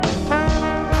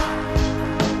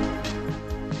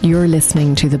You're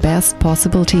listening to the best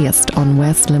possible taste on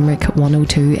West Limerick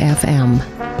 102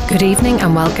 FM. Good evening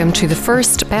and welcome to the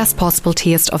first Best Possible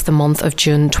Taste of the month of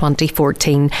June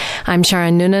 2014. I'm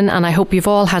Sharon Noonan and I hope you've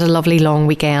all had a lovely long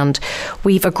weekend.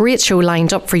 We've a great show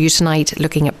lined up for you tonight,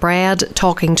 looking at bread,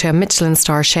 talking to a Michelin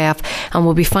star chef, and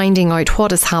we'll be finding out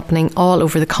what is happening all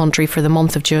over the country for the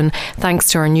month of June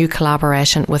thanks to our new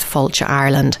collaboration with Fáilte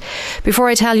Ireland. Before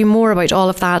I tell you more about all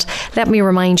of that, let me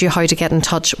remind you how to get in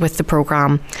touch with the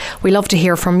programme. We love to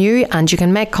hear from you and you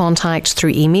can make contact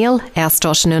through email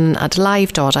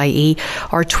s.noonan@live.ie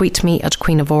or tweet me at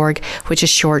Queen of Org, which is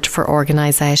short for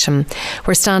organisation.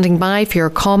 We're standing by for your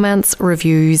comments,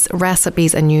 reviews,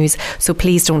 recipes and news, so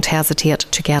please don't hesitate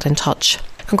to get in touch.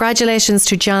 Congratulations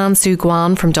to Jan Sue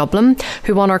Guan from Dublin,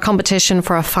 who won our competition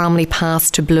for a family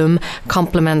pass to Bloom,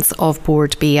 compliments of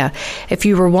Bord Bia. If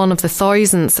you were one of the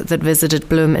thousands that visited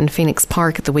Bloom in Phoenix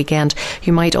Park at the weekend,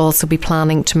 you might also be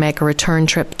planning to make a return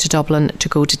trip to Dublin to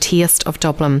go to Taste of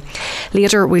Dublin.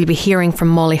 Later, we'll be hearing from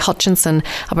Molly Hutchinson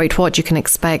about what you can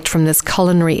expect from this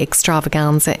culinary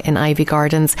extravaganza in Ivy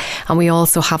Gardens, and we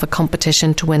also have a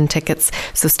competition to win tickets,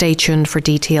 so stay tuned for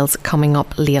details coming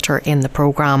up later in the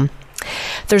programme.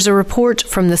 There's a report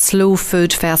from the Slow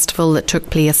Food Festival that took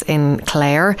place in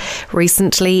Clare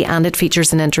recently, and it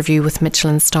features an interview with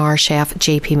Michelin star chef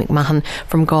JP McMahon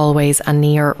from Galway's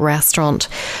Anir restaurant.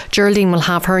 Geraldine will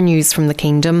have her news from the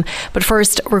kingdom, but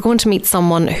first we're going to meet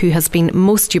someone who has been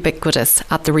most ubiquitous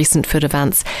at the recent food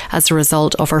events as a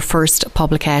result of her first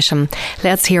publication.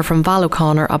 Let's hear from Val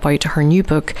O'Connor about her new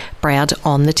book, Bread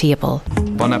on the Table.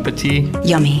 Bon appetit.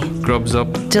 Yummy. Grubs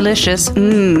up. Delicious.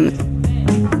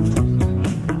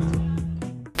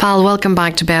 Val, welcome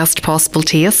back to Best Possible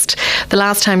Taste. The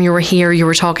last time you were here, you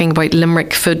were talking about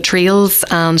Limerick food trails,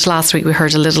 and last week we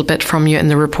heard a little bit from you in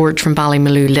the report from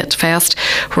Ballymaloe Lit Fest,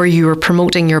 where you were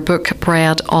promoting your book,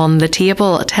 Bread on the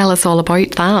Table. Tell us all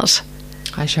about that.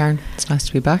 Hi Sharon, it's nice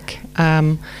to be back.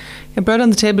 Bread on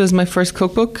the Table is my first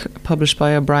cookbook, published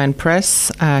by O'Brien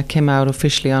Press. Came out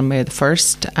officially on May the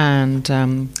 1st, and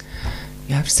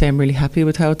you have to say I'm really happy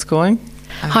with how it's going.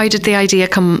 How did the idea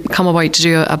come about to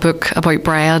do a book about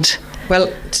bread?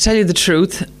 Well, to tell you the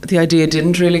truth, the idea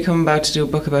didn't really come about to do a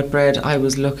book about bread. I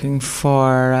was looking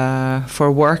for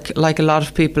work, like a lot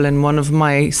of people, in one of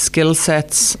my skill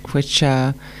sets, which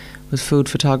was food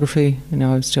photography. You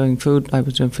know, I was doing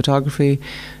photography,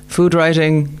 food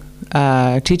writing,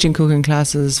 teaching cooking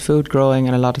classes, food growing,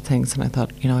 and a lot of things. And I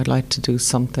thought, I'd like to do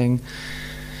something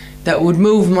that would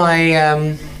move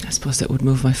my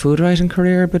food writing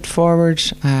career a bit forward,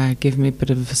 give me a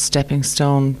bit of a stepping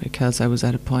stone, because I was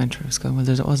at a point where I was going, well,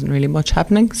 there wasn't really much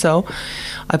happening. So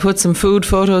I put some food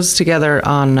photos together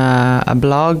on a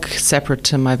blog separate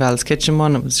to my Val's Kitchen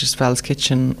one. It was just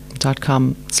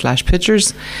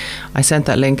valskitchen.com/pictures. I sent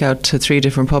that link out to 3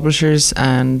 different publishers,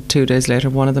 and 2 days later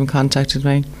one of them contacted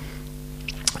me.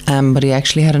 But he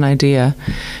actually had an idea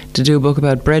to do a book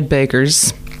about bread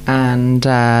bakers. And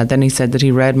then he said that he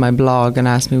read my blog and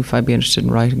asked me if I'd be interested in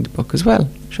writing the book as well.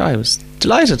 Sure, I was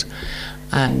delighted.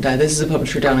 And this is a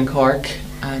publisher down in Cork,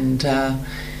 and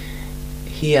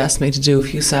he asked me to do a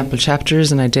few sample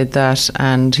chapters, and I did that.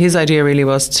 And his idea really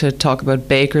was to talk about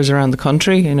bakers around the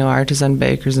country, artisan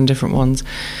bakers and different ones.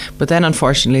 But then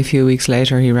unfortunately a few weeks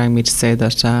later he rang me to say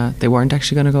that they weren't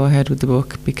actually going to go ahead with the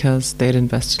book because they'd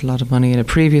invested a lot of money in a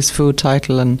previous food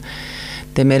title, and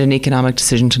they made an economic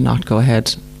decision to not go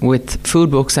ahead with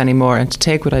food books anymore, and to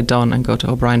take what I'd done and go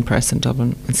to O'Brien Press in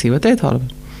Dublin and see what they thought of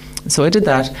it. So I did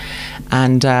that,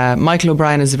 and Michael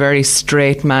O'Brien is a very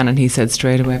straight man, and he said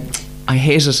straight away, I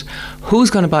hate it. Who's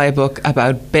going to buy a book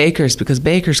about bakers? Because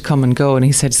bakers come and go. And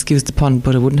he said, excuse the pun,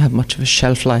 but it wouldn't have much of a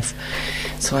shelf life.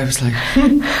 So I was like,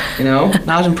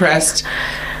 not impressed.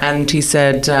 And he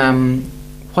said,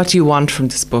 what do you want from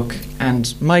this book?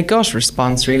 And my gut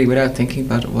response, really, without thinking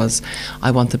about it, was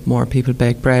I wanted more people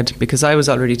bake bread, because I was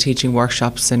already teaching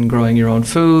workshops in growing your own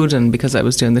food, and because I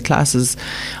was doing the classes,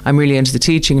 I'm really into the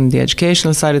teaching and the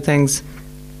educational side of things.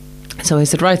 So I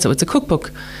said, right, so it's a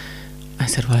cookbook. I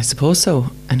said, well, I suppose so.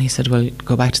 And he said, well,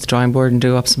 go back to the drawing board and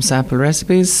do up some sample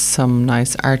recipes, some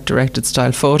nice art-directed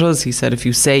style photos. He said, if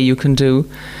you say you can do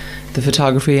the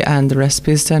photography and the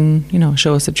recipes, then,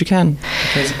 show us that you can.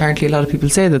 Because apparently a lot of people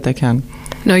say that they can.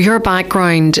 Now, your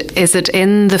background, is it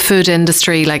in the food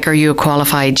industry? Like, are you a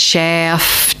qualified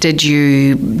chef? Did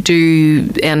you do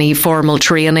any formal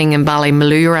training in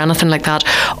Ballymaloe or anything like that?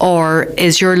 Or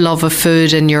is your love of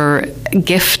food and your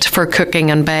gift for cooking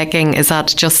and baking, is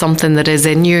that just something that is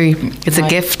in you? It's a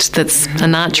gift that's a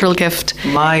natural gift?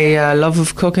 My love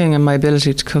of cooking and my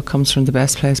ability to cook comes from the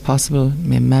best place possible,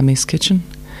 my mammy's kitchen.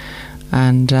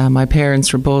 And my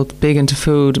parents were both big into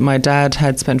food. My dad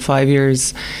had spent 5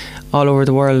 years all over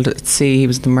the world at sea. He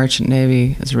was in the Merchant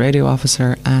Navy as a radio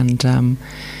officer, and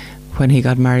when he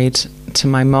got married to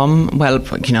my mum, well,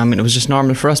 you know, I mean, it was just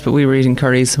normal for us, but we were eating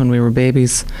curries when we were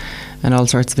babies and all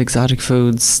sorts of exotic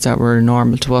foods that were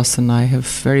normal to us. And I have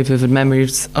very vivid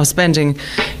memories of spending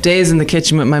days in the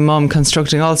kitchen with my mum,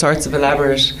 constructing all sorts of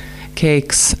elaborate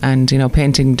cakes and, you know,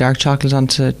 painting dark chocolate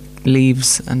onto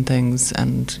leaves and things,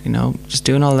 and, you know, just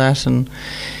doing all that. And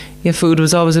yeah, food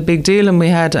was always a big deal. And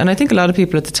I think a lot of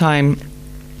people at the time,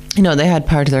 you know, they had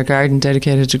part of their garden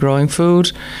dedicated to growing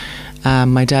food.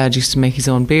 My dad used to make his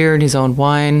own beer and his own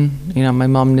wine. You know, my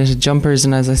mum knitted jumpers,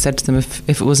 and as I said to them, if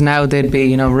it was now, they'd be,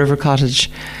 you know, River Cottage.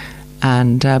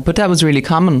 And but that was really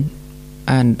common,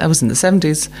 and that was in the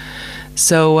 70s.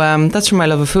 So that's where my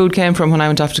love of food came from. When I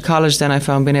went off to college, then I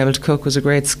found being able to cook was a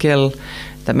great skill.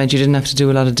 That meant you didn't have to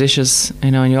do a lot of dishes, you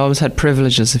know, and you always had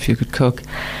privileges if you could cook.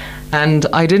 And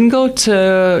I didn't go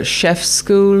to chef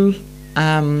school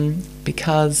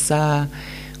because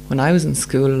when I was in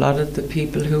school, a lot of the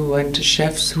people who went to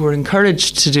chefs, who were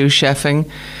encouraged to do chefing,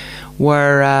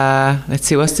 were, let's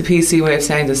see, what's the PC way of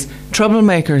saying this?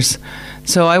 Troublemakers.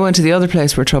 So I went to the other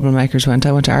place where troublemakers went.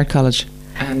 I went to art college.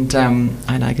 And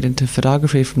I get into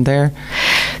photography from there.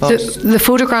 The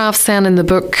photographs then in the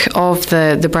book of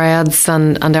the breads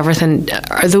and everything,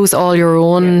 are those all your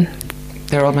own? Yeah.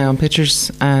 They're all my own pictures,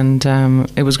 and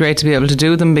it was great to be able to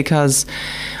do them, because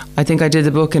I think I did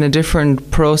the book in a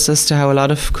different process to how a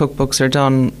lot of cookbooks are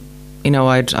done. You know,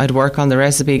 I'd work on the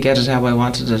recipe, get it how I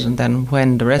wanted it, and then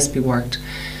when the recipe worked,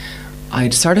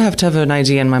 I'd sort of have to have an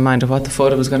idea in my mind of what the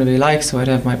photo was going to be like, so I'd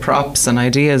have my props and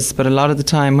ideas. But a lot of the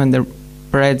time when the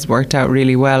breads worked out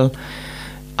really well,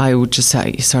 I would just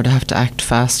say, you sort of have to act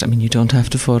fast. I mean, you don't have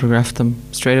to photograph them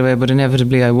straight away, but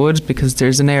inevitably I would, because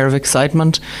there's an air of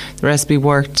excitement. The recipe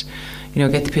worked, you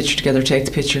know, get the picture together, take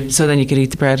the picture, so then you could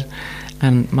eat the bread.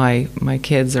 And my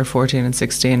kids are 14 and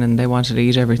 16, and they wanted to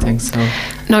eat everything. So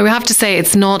now we have to say,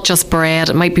 it's not just bread.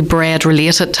 It might be bread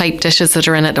related type dishes that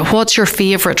are in it. What's your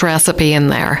favourite recipe in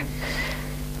there?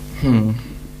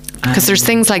 Because there's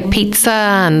things like pizza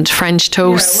and French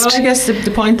toast. Yeah, well, I guess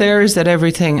the point there is that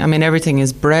everything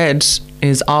is bread,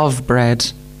 is of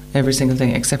bread, every single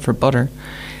thing except for butter.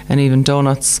 And even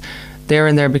donuts, they're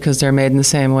in there because they're made in the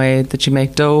same way that you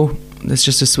make dough. It's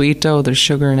just a sweet dough, there's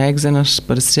sugar and eggs in it,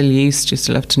 but it's still yeast. You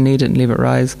still have to knead it and leave it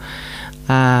rise.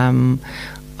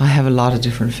 I have a lot of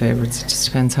different favourites. It just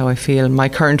depends how I feel. My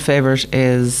current favourite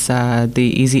is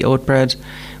the easy oat bread,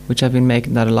 which I've been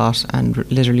making that a lot, and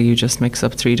literally you just mix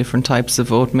up 3 different types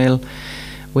of oatmeal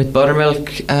with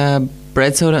buttermilk,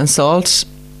 bread soda and salt,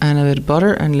 and a bit of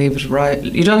butter, and leave it rise.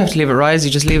 You don't have to leave it rise, you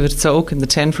just leave it soak in the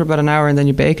tin for about an hour, and then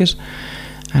you bake it.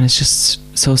 And it's just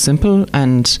so simple,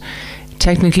 and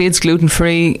technically it's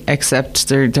gluten-free, except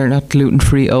they're not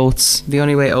gluten-free oats. The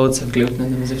only way oats have gluten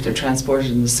in them is if they're transported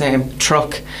in the same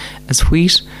truck as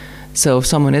wheat. So if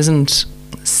someone isn't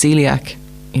celiac,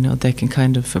 you know, they can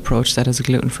kind of approach that as a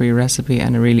gluten-free recipe,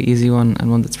 and a really easy one, and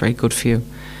one that's very good for you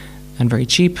and very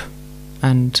cheap.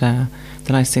 And the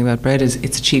nice thing about bread is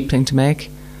it's a cheap thing to make.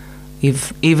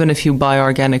 Even if you buy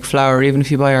organic flour, even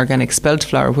if you buy organic spelt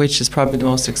flour, which is probably the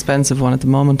most expensive one at the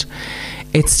moment,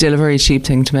 it's still a very cheap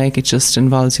thing to make. It just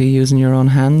involves you using your own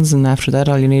hands, and after that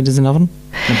all you need is an oven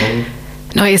and a bowl.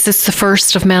 Now, is this the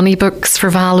first of many books for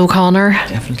Val O'Connor?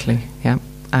 Definitely, yeah.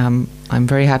 I'm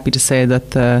very happy to say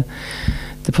that the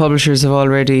publishers have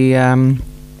already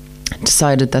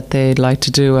decided that they'd like to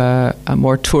do a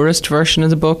more tourist version of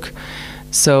the book.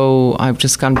 So I've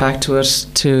just gone back to it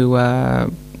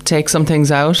to take some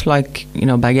things out, like, you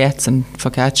know, baguettes and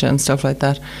focaccia and stuff like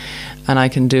that, and I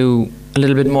can do a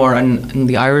little bit more on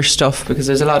the Irish stuff, because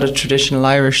there's a lot of traditional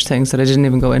Irish things that I didn't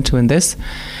even go into in this,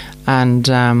 and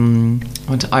I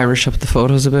want to Irish up the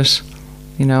photos a bit,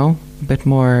 you know, a bit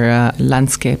more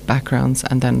landscape backgrounds,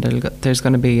 and then there's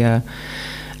going to be a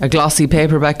glossy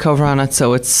paperback cover on it,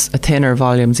 so it's a thinner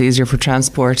volume, it's easier for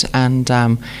transport, and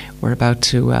I'm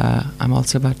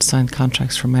also about to sign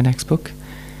contracts for my next book,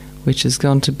 which is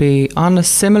going to be on a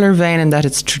similar vein in that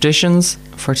it's traditions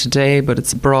for today, but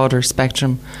it's a broader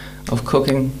spectrum of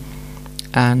cooking,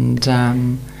 and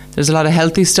there's a lot of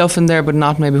healthy stuff in there, but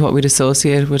not maybe what we'd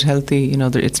associate with healthy. You know,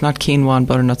 it's not quinoa and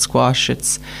butternut squash,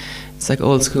 it's like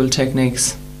old school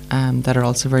techniques that are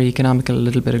also very economical, a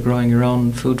little bit of growing your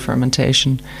own food,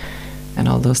 fermentation and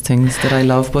all those things that I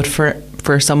love. But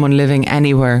for someone living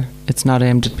anywhere, it's not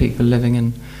aimed at people living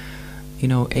in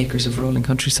acres of rolling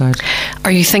countryside.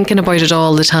 Are you thinking about it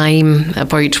all the time,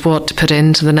 about what to put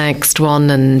into the next one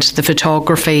and the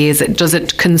photography? Does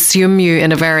it consume you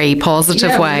in a very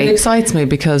positive way? It excites me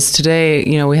because today,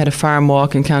 we had a farm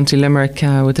walk in County Limerick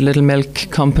with the Little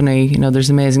Milk Company. There's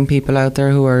amazing people out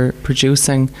there who are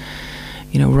producing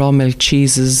raw milk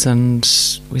cheeses, and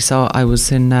I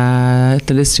was in the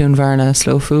Lisdoon Varna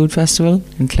Slow Food Festival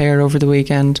in Clare over the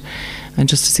weekend, and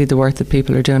just to see the work that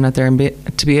people are doing out there and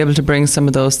to be able to bring some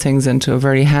of those things into a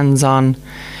very hands-on,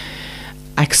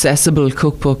 accessible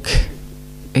cookbook,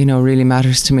 really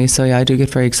matters to me. So I do get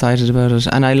very excited about it.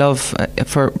 And I love,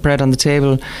 for Bread on the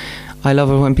Table, I love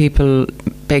it when people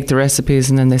bake the recipes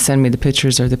and then they send me the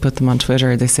pictures or they put them on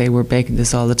Twitter. They say, we're baking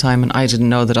this all the time, and I didn't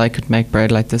know that I could make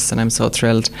bread like this, and I'm so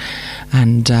thrilled.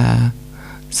 And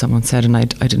someone said, and I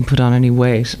didn't put on any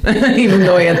weight, even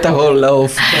though I ate the whole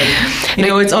loaf. But,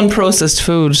 it's unprocessed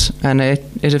food, and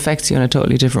it affects you in a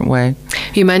totally different way.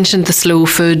 You mentioned the slow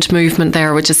food movement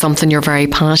there, which is something you're very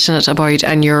passionate about,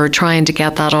 and you're trying to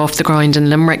get that off the ground in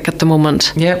Limerick at the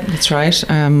moment. Yep, that's right.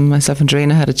 Myself and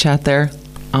Darina had a chat there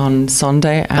on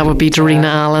Sunday. That would be Darina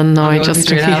Allen now, just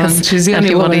in case. She's the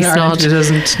only one in Ireland who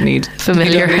doesn't need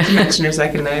familiar to mention her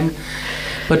second name.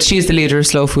 But she's the leader of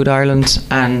Slow Food Ireland,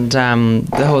 and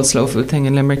the whole slow food thing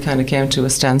in Limerick kind of came to a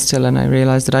standstill, and I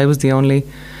realised that I was the only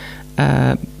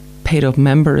paid up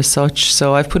member as such.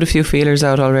 So I've put a few feelers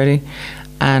out already,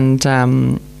 and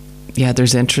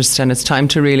there's interest, and it's time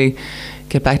to really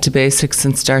get back to basics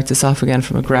and start this off again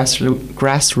from a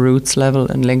grassroots level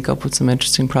and link up with some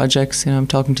interesting projects. I'm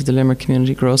talking to the Limerick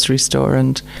Community Grocery Store,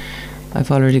 and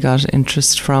I've already got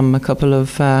interest from a couple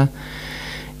of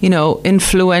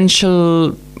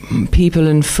influential people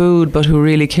in food, but who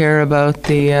really care about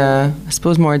the, I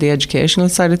suppose, more the educational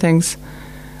side of things.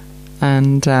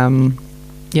 And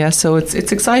so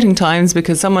it's exciting times,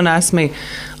 because someone asked me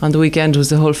on the weekend, was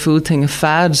the whole food thing a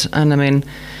fad? And I mean,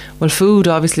 well, food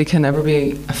obviously can never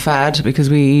be a fad because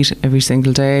we eat every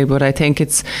single day, but I think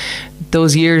it's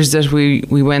those years that we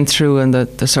went through, and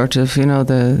the sort of,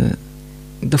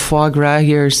 the foie gras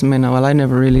years. I mean, well, I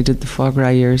never really did the foie gras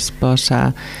years, but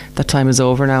that time is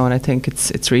over now, and I think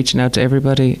it's reaching out to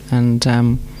everybody and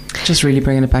just really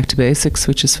bringing it back to basics,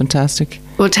 which is fantastic.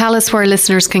 Well, tell us where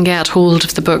listeners can get hold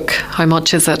of the book. How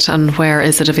much is it, and where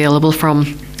is it available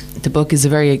from? The book is a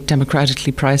very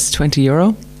democratically priced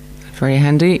 €20. Very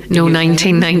handy. No,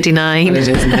 $19.99. Well, it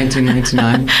is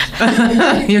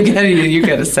 $19.99. you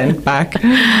get a cent back,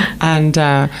 and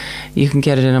you can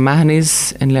get it in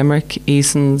O'Mahony's in Limerick,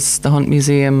 Eason's, the Hunt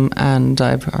Museum, and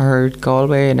I've heard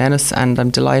Galway and Ennis, and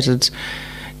I'm delighted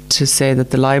to say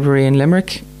that the library in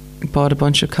Limerick bought a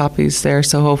bunch of copies there.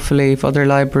 So hopefully, if other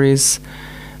libraries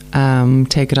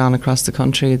take it on across the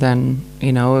country, then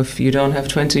if you don't have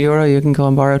 €20, you can go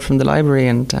and borrow it from the library,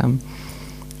 and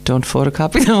don't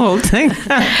photocopy the whole thing.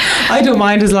 I don't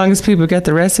mind as long as people get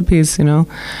the recipes, and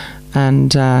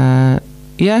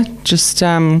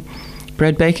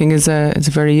bread baking is a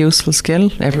very useful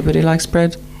skill. Everybody likes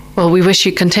bread. Well, we wish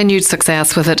you continued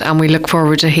success with it, and we look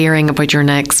forward to hearing about your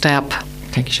next step.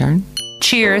 Thank you, Sharon.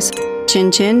 Cheers.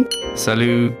 Chin chin.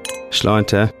 Salut.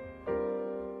 Sláinte.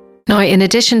 Now, in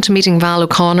addition to meeting Val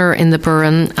O'Connor in the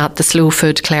Burren at the Slow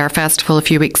Food Clare Festival a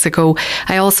few weeks ago,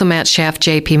 I also met chef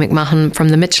JP McMahon from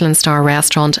the Michelin star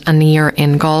restaurant Anir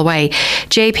in Galway.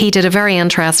 JP did a very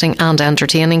interesting and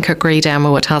entertaining cookery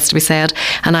demo, it has to be said,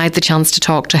 and I had the chance to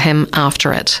talk to him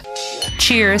after it.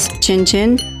 Cheers. Chin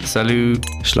chin. Salut.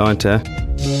 Sláinte.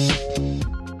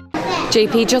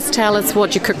 JP, just tell us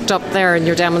what you cooked up there in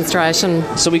your demonstration.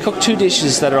 So we cooked two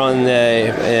dishes that are on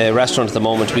the restaurant at the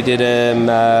moment. We did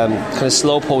kind of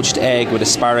slow poached egg with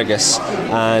asparagus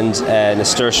and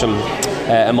nasturtium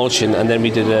emulsion, and then we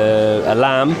did a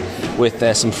lamb with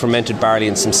some fermented barley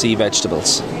and some sea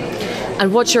vegetables.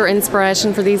 And what's your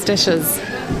inspiration for these dishes?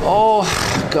 Oh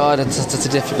God, that's a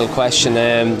difficult question.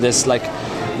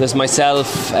 There's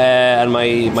myself and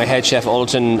my head chef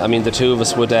Alton. I mean, the two of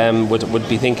us would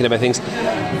be thinking about things.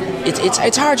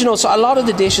 It's hard, So a lot of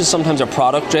the dishes sometimes are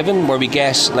product driven, where we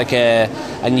get like a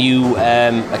new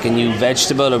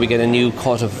vegetable, or we get a new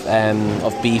cut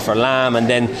of beef or lamb, and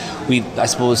then we, I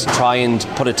suppose, try and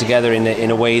put it together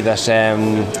in a way that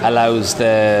allows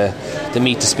the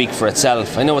meat to speak for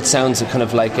itself. I know it sounds kind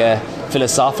of like a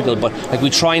philosophical, but like we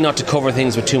try not to cover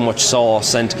things with too much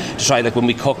sauce, and to try, like when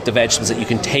we cook the vegetables, that you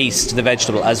can taste the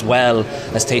vegetable as well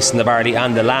as tasting the barley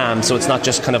and the lamb, so it's not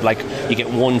just kind of like you get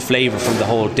one flavour from the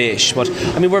whole dish. But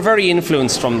I mean, we're very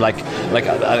influenced from like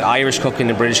Irish cooking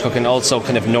and British cooking, also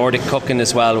kind of Nordic cooking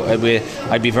as well.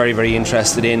 I'd be very, very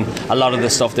interested in a lot of the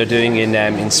stuff they're doing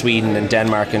in Sweden and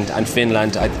Denmark and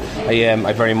Finland. I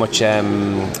very much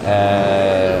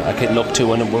I can look to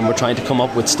when we're trying to come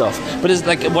up with stuff. But it's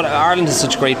like what Ireland has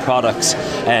such great products,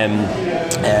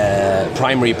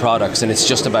 primary products, and it's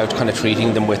just about kind of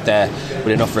treating them with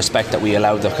enough respect that we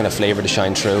allow the kind of flavour to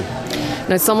shine through.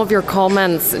 Now, some of your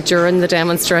comments during the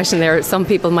demonstration there, some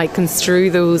people might construe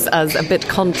those as a bit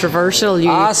controversial.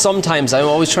 Sometimes. I'm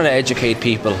always trying to educate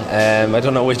people. I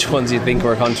don't know which ones you think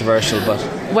were controversial, but...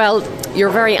 Well, you're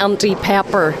very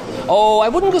anti-pepper. Oh, I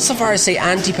wouldn't go so far as say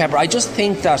anti-pepper. I just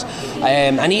think that,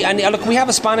 look, we have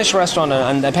a Spanish restaurant,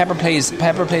 and pepper plays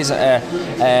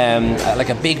like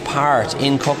a big part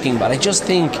in cooking. But I just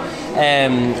think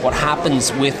what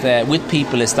happens with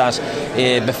people is that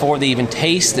before they even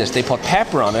taste it, they put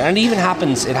pepper on it, and it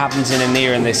happens in a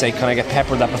near, and they say, "Can I get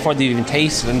pepper?" That before they even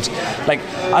taste it. And like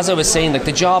as I was saying, like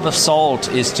the job of salt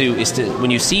is to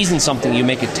when you season something, you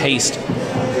make it taste.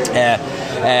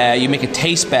 You make it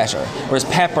taste better, whereas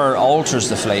pepper alters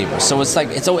the flavour. So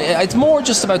it's more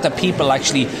just about that people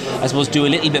actually, I suppose, do a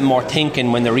little bit more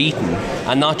thinking when they're eating,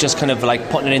 and not just kind of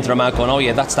like putting it into their mouth going, oh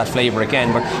yeah, that's that flavour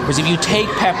again. Whereas if you take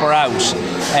pepper out,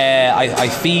 I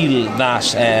feel that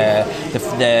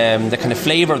the kind of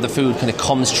flavour of the food kind of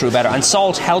comes through better, and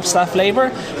salt helps that flavour,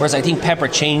 whereas I think pepper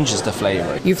changes the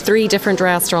flavour. You've 3 different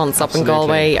restaurants up in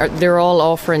Galway. They're all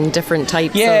offering different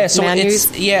types of menus?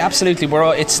 Absolutely.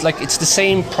 It's the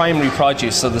same primary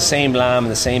produce, so the same lamb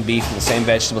and the same beef and the same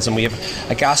vegetables, and we have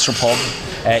a gastropub,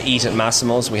 Eat at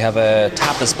Massimo's. We have a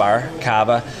tapas bar,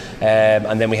 Cava,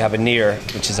 and then we have a Near,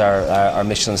 which is our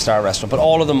Michelin star restaurant. But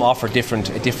all of them offer different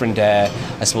I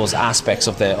suppose, aspects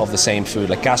of the same food,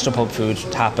 like gastropub food,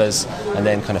 tapas, and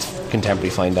then kind of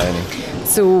contemporary fine dining.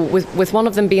 So with one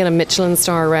of them being a Michelin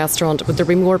star restaurant, would there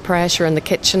be more pressure in the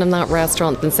kitchen in that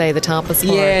restaurant than say the tapas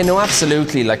bar? Yeah, no,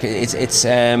 absolutely. Like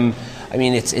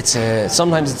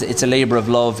sometimes it's a labour of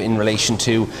love in relation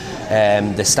to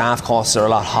the staff costs are a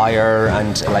lot higher,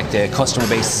 and like the customer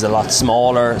base is a lot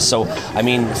smaller. So I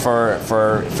mean,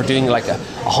 for doing like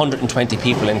 120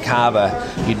 people in Cava,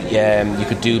 you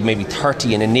could do maybe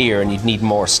 30 in a Near, and you'd need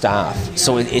more staff.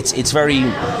 So it's very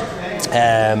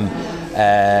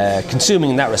consuming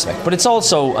in that respect, but it's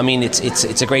also, I mean,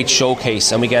 it's a great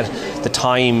showcase, and we get the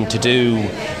time to do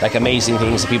like amazing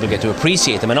things, and people get to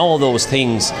appreciate them, and all those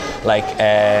things like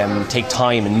take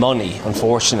time and money,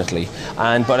 unfortunately,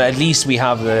 but at least we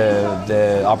have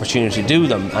the opportunity to do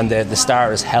them, and the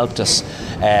Star has helped us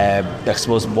I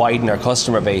suppose widen our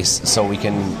customer base, so we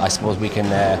can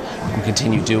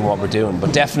continue doing what we're doing.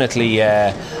 But definitely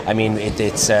I mean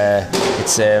it's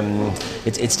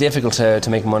difficult to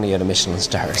make money out of Michelin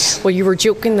stars. Well, you were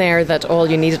joking there that all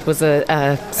you needed was a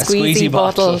squeezy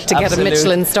bottle to get a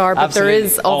Michelin star, but there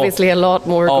is obviously a lot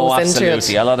more goes into it.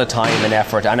 Absolutely, a lot of time and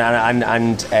effort, and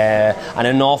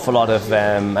an awful lot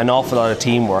of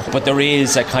teamwork. But there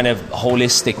is a kind of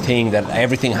holistic thing that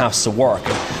everything has to work.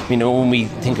 You know, when we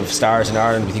think of stars in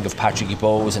Ireland, we think of Patrick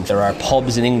Bowes, and there are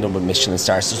pubs in England with Michelin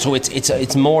stars. So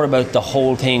it's more about the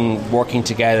whole thing working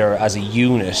together as a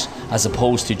unit, as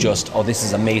opposed to just, oh, this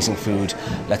is amazing food,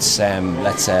 let's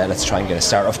try and get a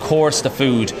star. Of course, the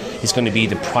food is going to be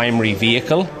the primary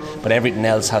vehicle, but everything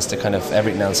else has to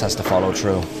follow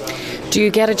through. Do you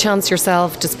get a chance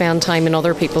yourself to spend time in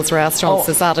other people's restaurants?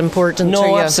 Is that important to you?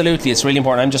 No, absolutely. It's really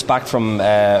important. I'm just back from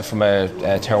a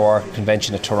terroir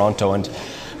convention at Toronto, and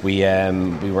we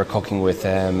were cooking with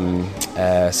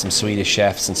some Swedish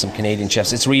chefs and some Canadian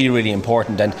chefs. It's really, really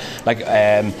important, and like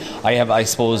I have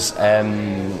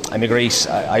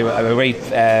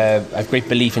great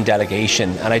belief in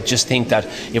delegation, and I just think that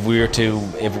if we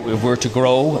were to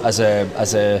grow as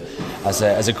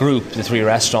a group, the 3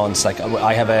 restaurants, like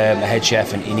I have a head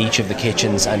chef in each of the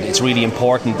kitchens, and it's really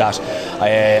important that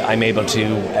I'm able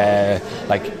to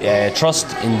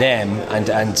trust in them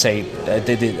and say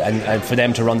and for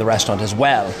them to run the restaurant as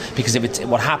well, because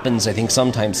what happens, I think,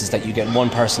 sometimes is that you get one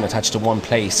person attached to one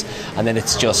place, and then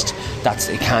it's just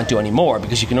it can't do any more,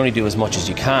 because you can only do as much as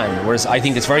you can. Whereas I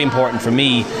think it's very important for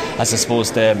me, as I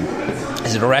suppose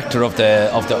as a director of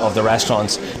the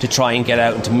restaurants, to try and get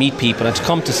out and to meet people, and to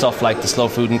come to stuff like the Slow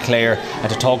Food in Clare, and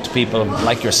to talk to people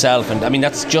like yourself. And I mean,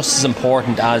 that's just as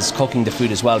important as cooking the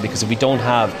food as well, because if we don't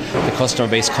have the customer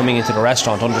base coming into the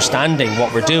restaurant understanding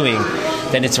what we're doing,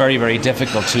 then it's very, very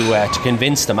difficult to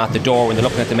convince them at the door when they're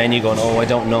looking at the menu going, oh, I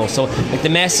don't know. So like the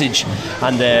message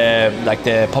and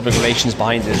the public relations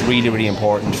behind it is really, really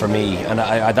important for me, and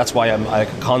that's why I'm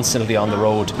constantly on the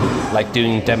road, like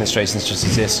doing demonstrations just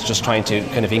as this, just trying to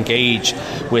kind of engage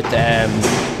with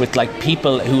like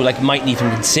people who like mightn't even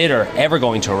consider ever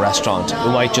going to a restaurant,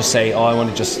 who might just say, oh, I want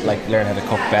to just like learn how to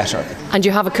cook better. And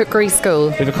you have a cookery school?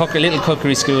 We have a little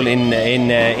cookery school in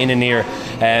Anir.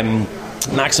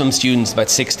 Maximum students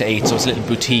about 6 to 8, so it's a little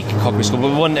boutique cookery school.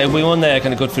 We won the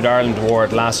kind of Good Food Ireland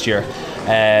award last year,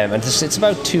 and it's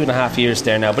about 2.5 years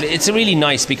there now. But it's really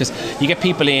nice because you get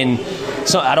people in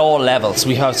at all levels.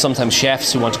 We have sometimes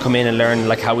chefs who want to come in and learn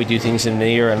like how we do things in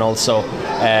Anir, and also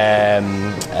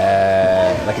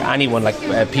like anyone, like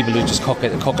people who just cook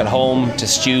at home, to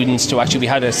students, to actually we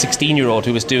had a 16-year-old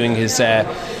who was doing his who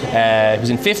was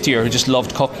in 5th year, who just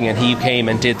loved cooking, and he came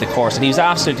and did the course, and he was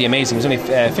absolutely amazing. He was only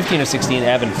 15 or 16.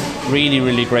 Evan, really,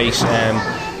 really great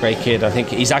kid. I think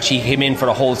he's actually came in for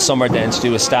the whole summer then to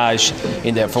do a stage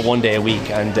in there for 1 day a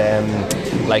week, and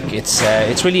like it's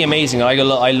really amazing.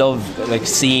 I love like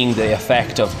seeing the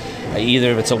effect of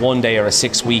either if it's a 1 day or a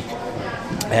 6 week.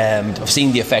 Of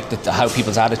seeing the effect that how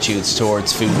people's attitudes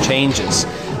towards food changes,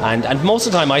 and most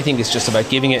of the time I think it's just about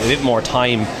giving it a bit more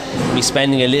time, me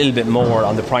spending a little bit more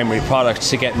on the primary product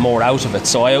to get more out of it.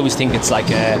 So I always think it's like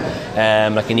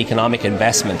an economic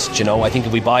investment. You know, I think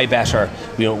if we buy better,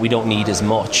 we don't need as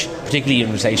much, particularly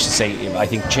in relation to, say, I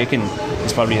think chicken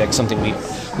is probably like something we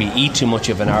eat too much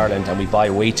of in Ireland, and we buy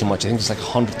way too much. I think there's like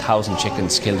 100,000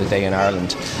 chickens killed a day in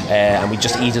Ireland, and we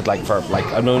just eat it like for like,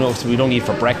 I don't know if we don't eat it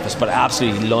for breakfast, but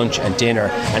absolutely lunch and dinner,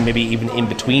 and maybe even in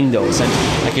between those. And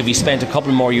like if we spent a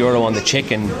couple more euro on the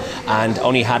chicken and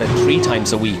only had it 3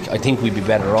 times a week, I think we'd be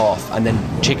better off, and then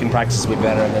chicken practices would be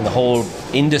better, and then the whole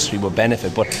industry would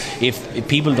benefit. But if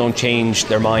people don't change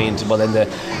their mind, well then the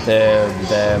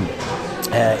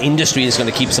industry is going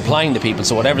to keep supplying the people,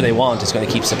 so whatever they want is going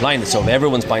to keep supplying it. So if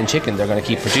everyone's buying chicken, they're going to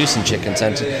keep producing chickens,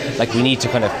 and like we need to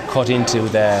kind of cut into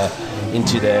the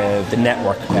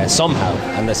network somehow.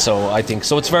 And so I think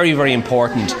so it's very, very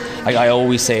important. I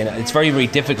always say, and it's very, very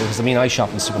difficult because I mean I shop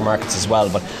in supermarkets as well,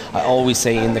 but I always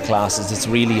say in the classes it's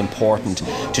really important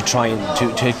to try and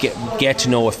to get to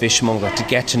know a fishmonger, to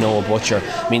get to know a butcher.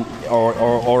 I mean,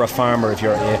 or a farmer if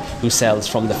you're who sells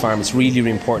from the farm. It's really,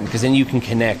 really important because then you can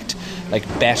connect like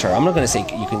better. I'm not going to say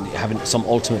you can have some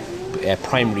ultimate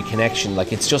primary connection,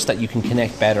 like it's just that you can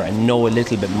connect better and know a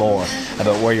little bit more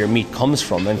about where your meat comes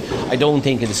from. And I don't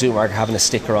think in the supermarket having a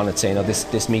sticker on it saying, oh,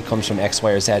 this meat comes from X, Y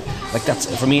or Z, like that's,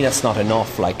 for me that's not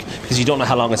enough, like, because you don't know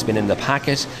how long it's been in the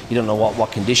packet, you don't know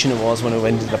what condition it was when it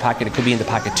went into the packet. It could be in the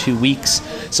packet 2 weeks,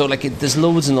 so like there's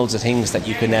loads and loads of things that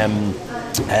you can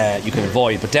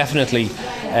avoid. But definitely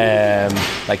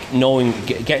like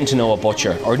getting to know a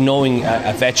butcher, or knowing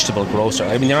a vegetable grocer.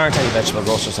 I mean, there aren't any vegetable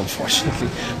grocers unfortunately,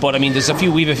 but I mean we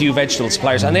have a few vegetable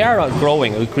suppliers, and they are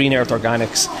growing with Green Earth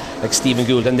Organics, like Stephen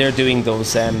Gould, and they're doing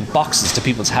those boxes to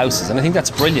people's houses, and I think that's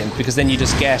brilliant, because then you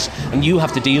just get, and you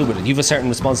have to deal with it, you have a certain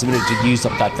responsibility to use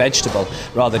up that vegetable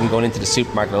rather than going into the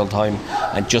supermarket all the time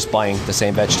and just buying the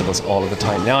same vegetables all of the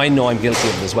time. Now I know I'm guilty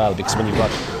of it as well, because when you've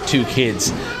got 2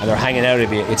 kids and they're hanging out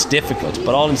of you, it's difficult,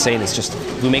 but all I'm saying is just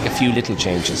if we make a few little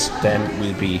changes, then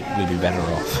we'll be better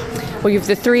off. Well, you've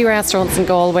the 3 restaurants in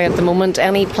Galway at the moment.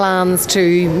 Any plans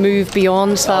to move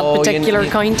beyond that particular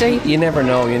county? You never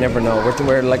know.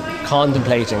 We're like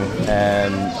contemplating.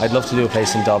 I'd love to do a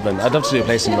place in Dublin. I'd love to do a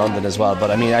place in London as well.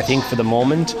 But I mean, I think for the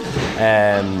moment,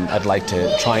 I'd like to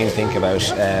try and think about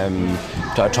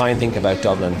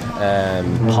Dublin,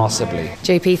 possibly.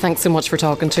 JP, thanks so much for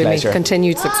talking to me.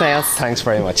 Continued success. Thanks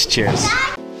very much. Cheers.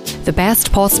 The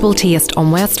Best Possible Taste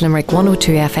on West Limerick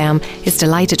 102 FM is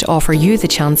delighted to offer you the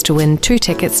chance to win 2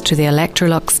 tickets to the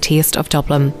Electrolux Taste of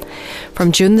Dublin.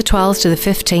 From June the 12th to the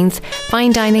 15th,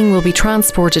 fine dining will be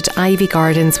transported to Ivy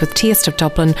Gardens with Taste of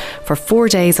Dublin for 4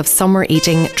 days of summer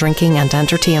eating, drinking and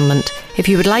entertainment. If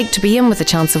you would like to be in with a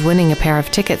chance of winning a pair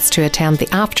of tickets to attend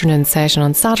the afternoon session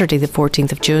on Saturday the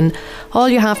 14th of June, all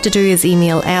you have to do is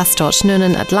email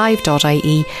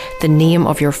s.noonan@live.ie the name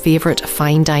of your favourite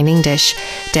fine dining dish.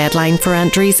 Deadline for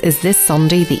entries is this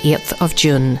Sunday the 8th of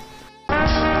June.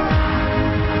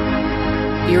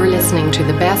 You're listening to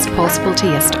The Best Possible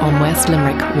Taste on West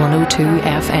Limerick 102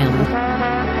 FM.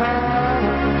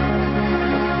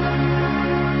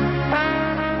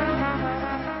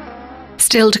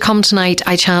 Still to come tonight,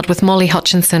 I chat with Molly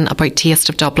Hutchinson about Taste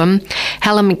of Dublin,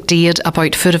 Helen McDade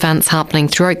about food events happening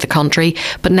throughout the country,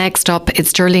 but next up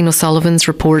it's Geraldine O'Sullivan's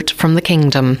report from the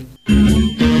Kingdom.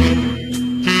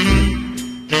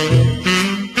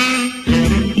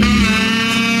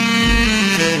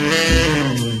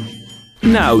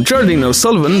 Now, Geraldine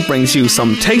O'Sullivan brings you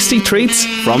some tasty treats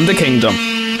from the kingdom.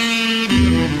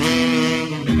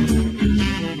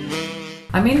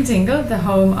 I'm in Dingle, the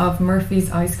home of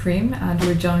Murphy's Ice Cream, and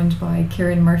we're joined by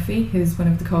Kieran Murphy, who's one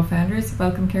of the co-founders.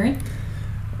 Welcome, Kieran.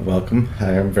 Welcome.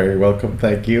 I am very welcome,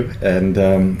 thank you. And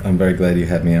I'm very glad you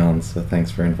had me on, so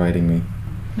thanks for inviting me.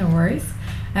 No worries.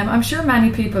 I'm sure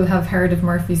many people have heard of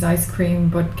Murphy's Ice Cream,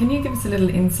 but can you give us a little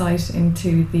insight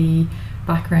into the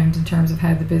background in terms of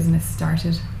how the business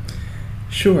started?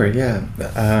 Sure, yeah.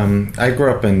 I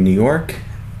grew up in New York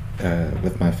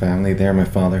with my family there. My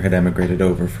father had emigrated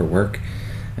over for work,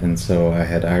 and so I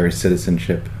had Irish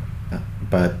citizenship,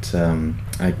 but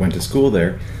I went to school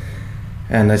there.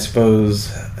 And I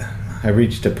suppose I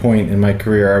reached a point in my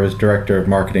career. I was director of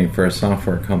marketing for a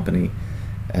software company,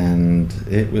 and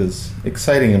it was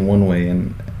exciting in one way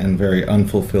and very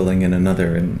unfulfilling in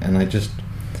another. And I just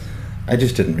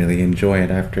didn't really enjoy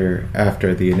it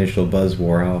after the initial buzz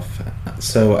wore off.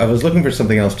 So I was looking for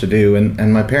something else to do,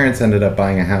 and my parents ended up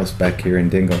buying a house back here in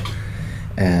Dingle.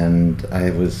 And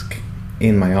I was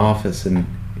in my office and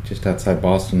just outside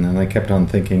Boston, and I kept on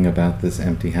thinking about this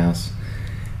empty house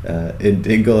in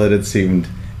Dingle. It had seemed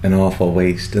an awful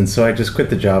waste, and so I just quit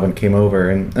the job and came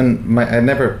over. I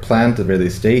never planned to really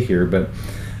stay here, but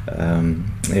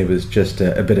it was just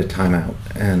a bit of time out.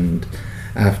 And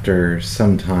after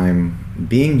some time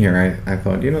being here, I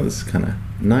thought, this is kind of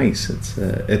nice.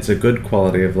 It's a good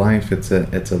quality of life. It's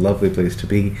a lovely place to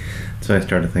be. So I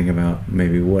started thinking about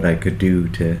maybe what I could do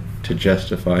to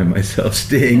justify myself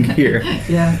staying here.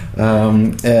 Yeah.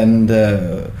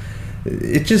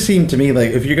 It just seemed to me like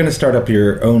if you're going to start up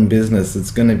your own business, it's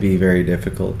going to be very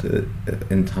difficult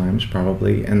in times,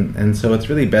 probably. And so it's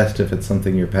really best if it's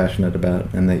something you're passionate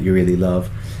about and that you really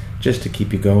love, just to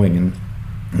keep you going.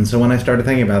 And so when I started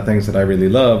thinking about things that I really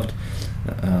loved,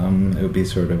 it would be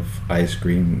sort of ice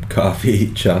cream,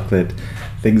 coffee, chocolate,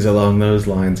 things along those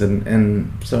lines.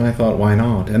 And so I thought, why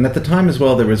not? And at the time as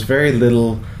well, there was very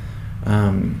little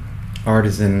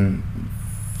artisan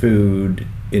food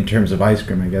in terms of ice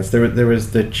cream, I guess. There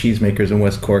was the cheesemakers in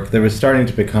West Cork. There was starting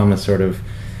to become a sort of,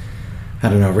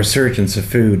 resurgence of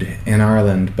food in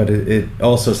Ireland, but it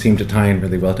also seemed to tie in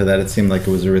really well to that. It seemed like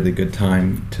it was a really good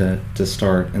time to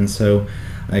start. And so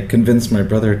I convinced my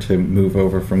brother to move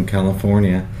over from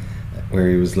California, where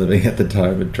he was living at the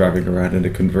time and driving around in a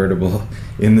convertible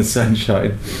in the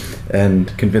sunshine,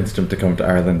 and convinced him to come to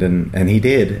Ireland, and he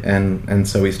did. And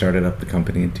so we started up the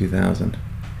company in 2000.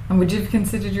 And would you have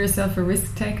considered yourself a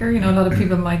risk taker? A lot of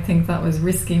people might think that was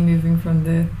risky, moving from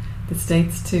the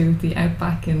States to the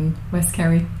outback in West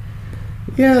Kerry.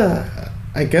 Yeah,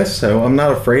 I guess so. I'm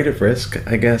not afraid of risk.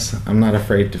 I guess I'm not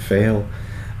afraid to fail.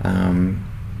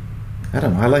 I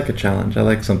don't know. I like a challenge. I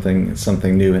like something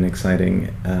new and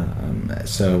exciting.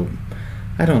 So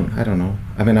I don't know.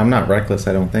 I mean, I'm not reckless,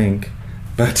 I don't think.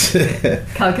 But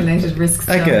calculated risks.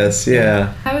 I guess,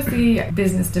 yeah. How has the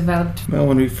business developed? Well,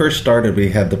 when we first started, we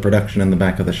had the production in the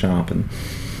back of the shop,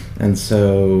 and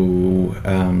so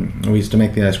we used to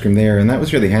make the ice cream there, and that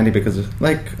was really handy because,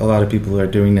 like a lot of people are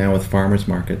doing now with farmers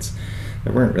markets,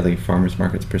 there weren't really farmers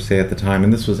markets per se at the time,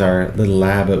 and this was our little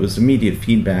lab. It was immediate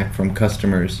feedback from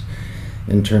customers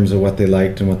in terms of what they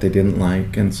liked and what they didn't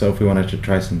like, and so if we wanted to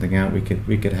try something out, we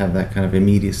could have that kind of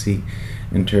immediacy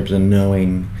in terms of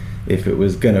knowing if it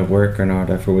was going to work or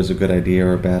not, if it was a good idea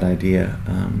or a bad idea.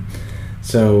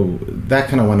 So that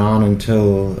kind of went on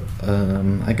until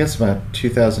I guess about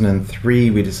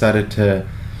 2003 we decided to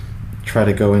try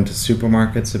to go into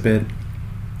supermarkets a bit.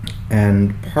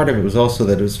 And part of it was also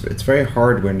that it's very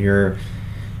hard when you're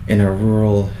in a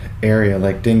rural area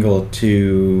like Dingle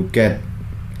to get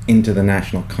into the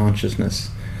national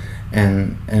consciousness.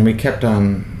 And we kept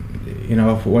on,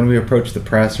 when we approached the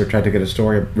press or tried to get a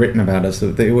story written about us,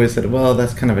 they always said, well,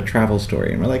 that's kind of a travel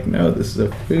story. And we're like, no, this is a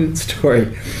food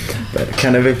story. But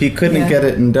kind of if you couldn't get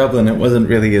it in Dublin, it wasn't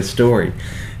really a story.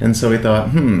 And so we thought,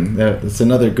 that's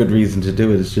another good reason to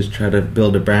do it, is just try to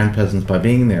build a brand presence by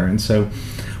being there. And so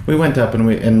we went up and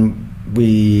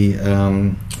we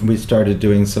started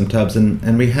doing some tubs,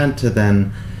 and we had to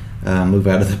then move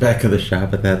out of the back of the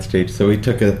shop at that stage. So we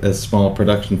took a small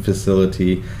production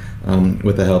facility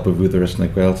with the help of Údarás na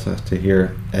Gaeltachta to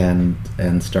here, and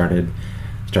started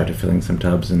filling some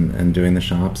tubs and doing the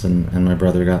shops, and my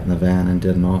brother got in the van and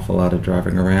did an awful lot of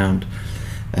driving around,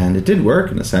 and it did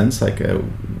work in a sense. Like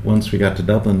once we got to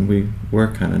Dublin, we were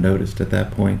kind of noticed at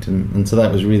that point, and so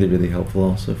that was really, really helpful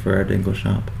also for our Dingle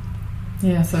shop.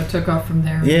 Yeah, so it took off from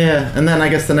there. Yeah, and then I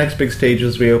guess the next big stage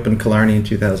was we opened Killarney in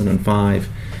 2005,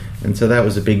 and so that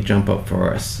was a big jump up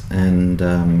for us, and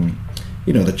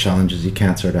the challenges. You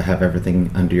can't sort of have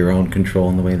everything under your own control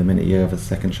in the way the minute you have a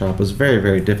second shop was a very,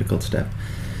 very difficult step.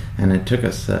 And it took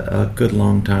us a good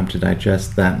long time to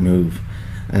digest that move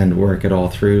and work it all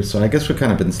through. So I guess we've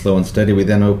kind of been slow and steady. We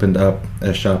then opened up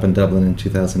a shop in Dublin in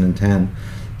 2010.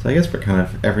 So I guess we're kind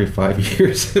of every 5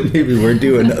 years, maybe we're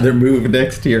doing another move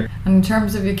next year. And in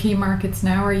terms of your key markets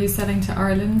now, are you selling to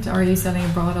Ireland or are you selling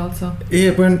abroad also?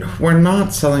 Yeah, we're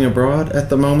not selling abroad at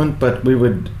the moment, but we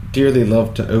would dearly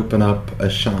love to open up a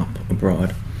shop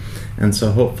abroad. And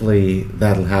so hopefully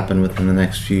that'll happen within the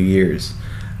next few years.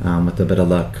 With a bit of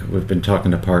luck, we've been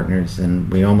talking to partners,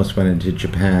 and we almost went into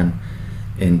Japan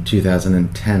in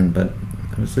 2010, but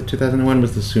was it 2001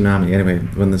 was the tsunami? Anyway,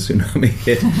 when the tsunami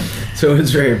hit, so it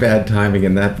was very bad timing,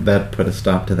 and that put a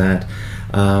stop to that.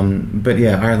 But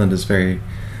yeah, Ireland is very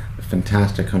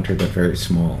fantastic country, but very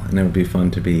small, and it would be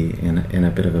fun to be in a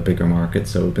bit of a bigger market.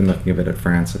 So we've been looking a bit at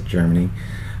France, at Germany,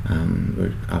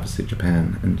 obviously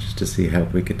Japan, and just to see how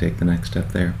we could take the next step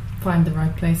there. Find the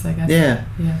right place, I guess. Yeah.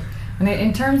 And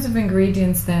in terms of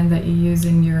ingredients then that you use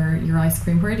in your ice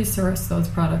cream, where do you source those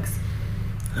products?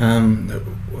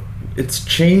 It's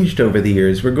changed over the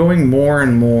years. We're going more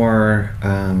and more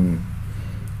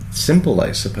simple,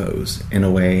 I suppose, in a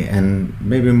way, and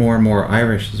maybe more and more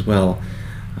Irish as well.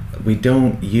 We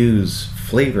don't use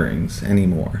flavorings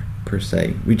anymore, per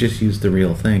se. We just use the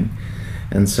real thing.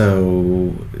 And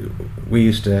so we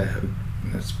used to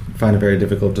find it very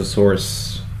difficult to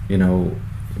source,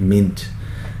 mint,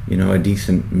 a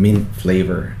decent mint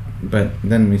flavor. But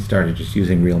then we started just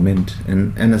using real mint,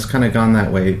 and it's kind of gone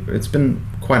that way. It's been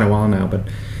quite a while now, but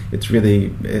it's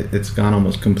gone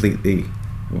almost completely,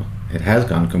 well, it has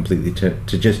gone completely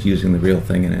to just using the real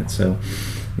thing in it. So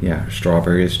yeah,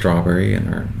 strawberry is strawberry,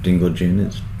 and our dingle gin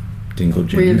is dingle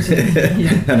gin.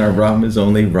 Yeah. And our rum is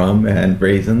only rum and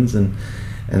raisins, and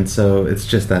so it's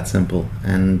just that simple,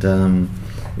 and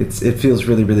it feels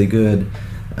really, really good.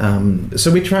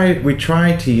 So we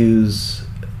try to use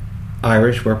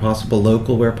Irish where possible,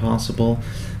 local where possible,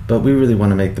 but we really want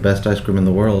to make the best ice cream in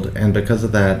the world, and because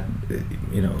of that,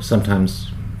 sometimes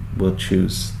we'll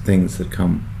choose things that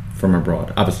come from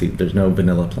abroad. Obviously there's no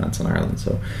vanilla plants in Ireland,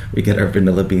 so we get our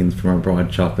vanilla beans from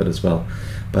abroad, chocolate as well,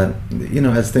 but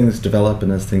as things develop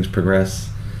and as things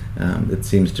progress, it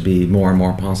seems to be more and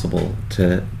more possible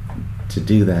to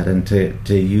do that, and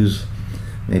to use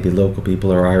maybe local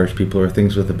people or Irish people or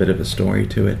things with a bit of a story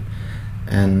to it.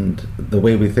 And the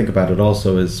way we think about it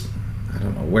also is, I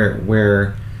don't know,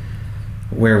 where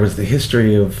was the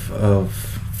history of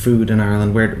food in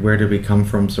Ireland? Where did we come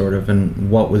from, sort of,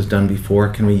 and what was done before?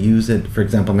 Can we use it? For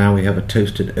example, now we have a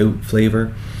toasted oat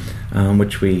flavor,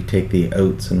 which we take the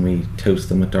oats and we toast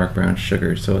them with dark brown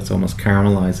sugar, so it's almost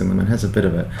caramelizing them. It has a bit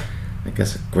of a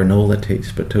granola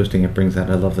taste, but toasting it brings out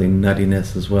a lovely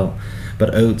nuttiness as well.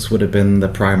 But oats would have been the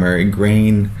primary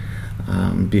grain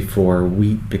before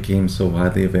wheat became so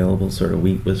widely available. Sort of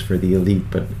wheat was for the elite,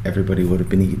 but everybody would have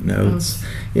been eating oats.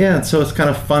 Yeah, so it's kind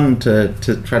of fun to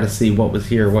try to see what was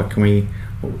here, what can we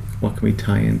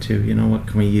tie into, what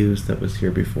can we use that was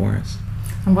here before us.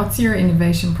 And what's your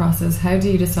innovation process? How do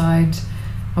you decide,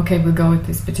 okay, we'll go with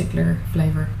this particular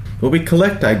flavour? Well, we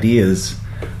collect ideas,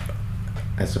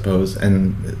 I suppose,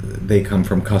 and they come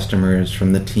from customers,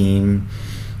 from the team,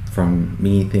 from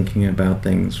me thinking about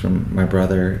things, from my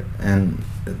brother, and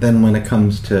then when it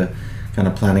comes to kind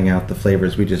of planning out the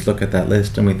flavors, we just look at that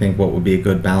list and we think what would be a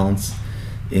good balance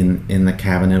in the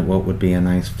cabinet, what would be a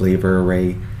nice flavor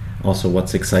array, also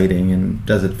what's exciting, and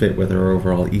does it fit with our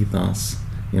overall ethos?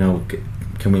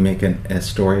 Can we make a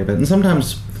story of it? And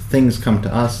sometimes things come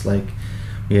to us, like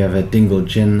we have a Dingle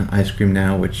Gin ice cream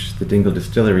now, which the Dingle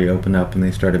Distillery opened up and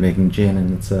they started making gin,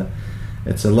 and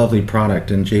it's a lovely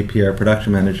product, and JP, our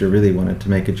production manager, really wanted to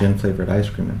make a gin flavored ice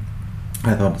cream, and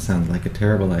I thought it sounded like a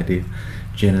terrible idea,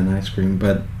 gin and ice cream,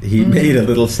 but he made a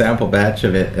little sample batch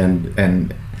of it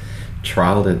and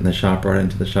trialed it in the shop, brought it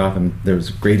into the shop, and there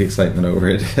was great excitement over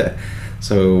it.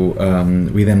 So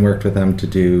we then worked with them to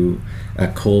do a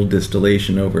cold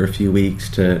distillation over a few weeks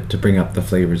to bring up the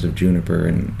flavors of juniper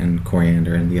and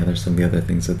coriander and some of the other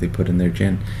things that they put in their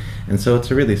gin. And so it's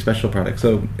a really special product.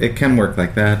 So it can work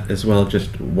like that as well,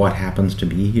 just what happens to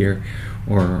be here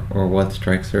or what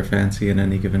strikes their fancy at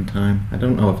any given time. I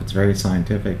don't know if it's very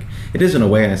scientific. It is in a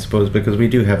way, I suppose, because we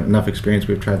do have enough experience.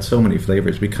 We've tried so many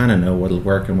flavors. We kind of know what'll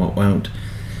work and what won't.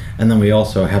 And then we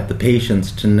also have the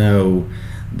patience to know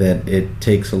that it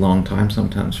takes a long time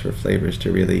sometimes for flavors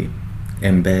to really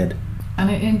embed. And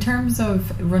in terms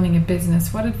of running a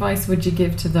business, what advice would you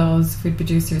give to those food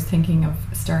producers thinking of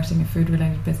starting a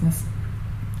food-related business?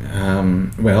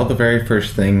 Well, the very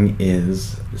first thing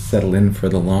is settle in for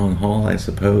the long haul, I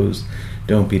suppose.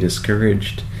 don't be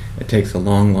discouraged. It takes a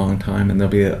long, long time, and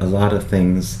there'll be a lot of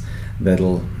things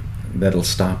that'll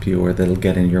stop you or that'll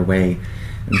get in your way.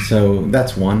 And so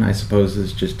that's one, I suppose,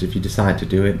 is just if you decide to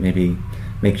do it, maybe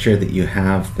make sure that you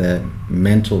have the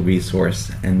mental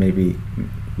resource and maybe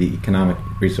the economic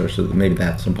resources. Maybe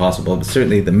that's impossible, but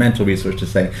certainly the mental resource to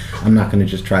say, I'm not going to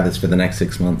just try this for the next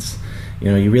 6 months.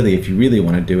 You know, if you really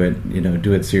want to do it, you know,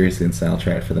 do it seriously and say, I'll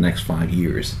try it for the next 5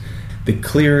 years. The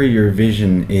clearer your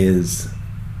vision is,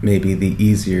 maybe the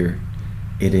easier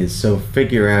it is. So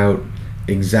figure out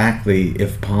exactly,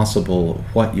 if possible,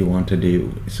 what you want to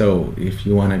do. So if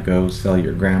you want to go sell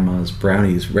your grandma's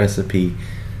brownies recipe,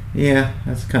 yeah,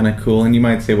 that's kind of cool. And you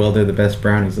might say, well, they're the best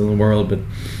brownies in the world, but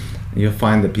you'll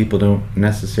find that people don't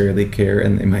necessarily care,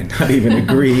 and they might not even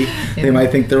agree. They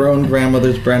might think their own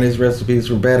grandmother's brownies recipes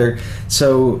were better.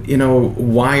 So, you know,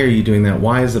 why are you doing that?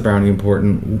 Why is the brownie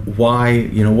important? Why,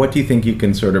 you know, what do you think you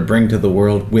can sort of bring to the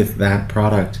world with that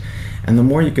product? And the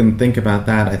more you can think about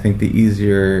that, I think the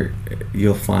easier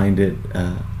you'll find it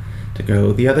to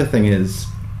go. The other thing is,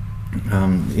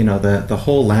 you know, the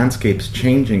whole landscape's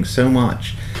changing so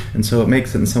much, and so it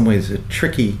makes it in some ways a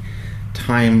tricky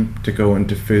time to go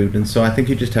into food. And so I think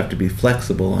you just have to be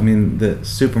flexible. I mean, the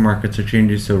supermarkets are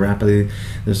changing so rapidly.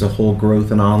 There's a whole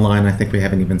growth in online. I think we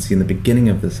haven't even seen the beginning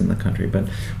of this in the country. But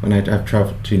when I've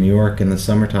traveled to New York in the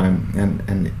summertime,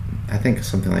 and I think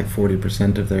something like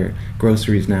 40% of their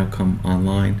groceries now come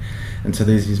online. And so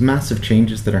there's these massive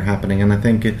changes that are happening. And I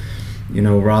think you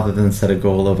know, rather than set a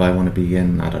goal of I want to be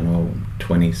in,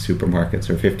 20 supermarkets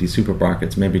or 50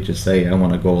 supermarkets, maybe just say I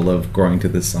want a goal of growing to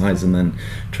this size and then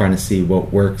trying to see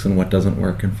what works and what doesn't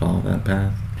work and follow that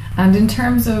path. And in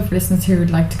terms of listeners who would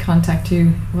like to contact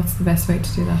you, what's the best way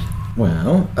to do that?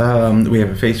 Well, we have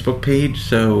a Facebook page,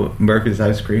 so Murphy's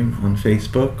Ice Cream on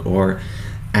Facebook, or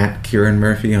at Kieran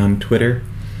Murphy on Twitter,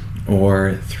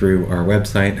 or through our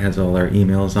website, has all our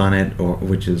emails on it, or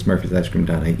which is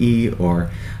murphysicecream.ie, or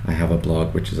I have a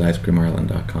blog which is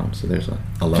icecreamireland.com. So there's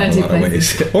a lot of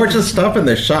ways. Or just stop in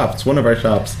the shop. It's one of our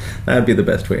shops. That'd be the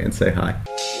best way, and say hi.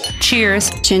 Cheers.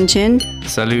 Chin chin.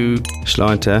 Salut.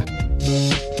 Schleunter.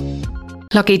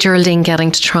 Lucky Geraldine getting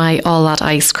to try all that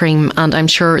ice cream, and I'm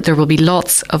sure there will be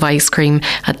lots of ice cream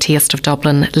at Taste of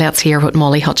Dublin. Let's hear what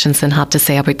Molly Hutchinson had to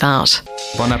say about that.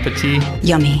 Bon appetit.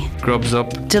 Yummy. Grubs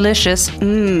up. Delicious.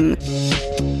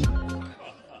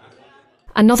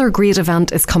 Another great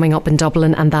event is coming up in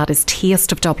Dublin, and that is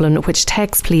Taste of Dublin, which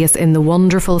takes place in the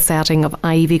wonderful setting of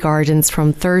Ivy Gardens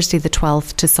from Thursday the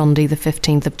 12th to Sunday the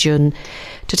 15th of June.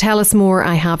 To tell us more,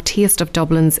 I have Taste of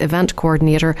Dublin's event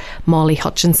coordinator, Molly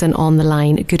Hutchinson, on the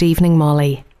line. Good evening,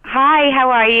 Molly. Hi, how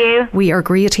are you? We are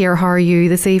great here. How are you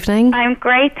this evening? I'm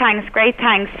great, thanks.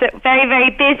 Very, very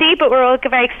busy, but we're all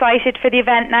very excited for the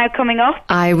event now coming up.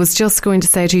 I was just going to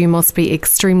say to you, must be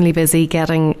extremely busy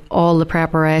getting all the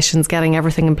preparations, getting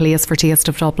everything in place for Taste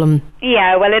of Dublin.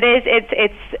 Yeah, well, it is.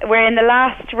 We're in the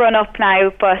last run up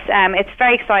now, but it's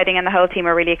very exciting, and the whole team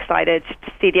are really excited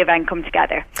to see the event come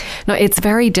together. Now, it's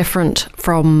very different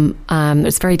from,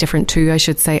 I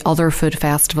should say, other food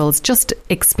festivals. Just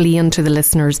explain to the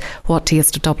listeners what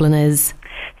Taste of Dublin is.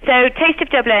 So Taste of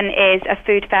Dublin is a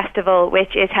food festival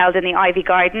which is held in the Ivy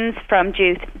Gardens from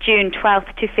June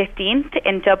 12th to 15th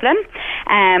in Dublin,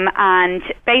 and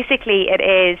basically it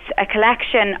is a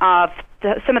collection of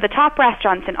some of the top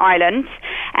restaurants in Ireland,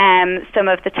 some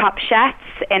of the top chefs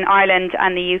in Ireland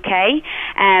and the UK,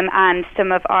 and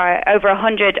some of our over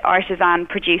 100 artisan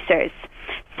producers.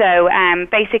 So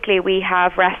basically we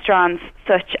have restaurants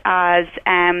such as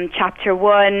Chapter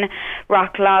One,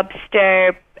 Rock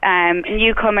Lobster,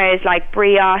 newcomers like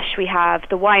Brioche, we have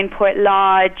the Wineport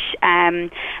Lodge, and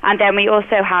then we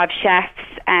also have chefs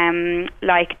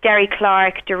like Derry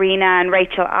Clark, Dorina and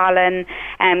Rachel Allen,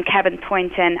 Kevin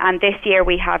Thornton, and this year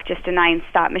we have just announced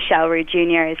that Michelle Roux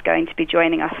Jr. is going to be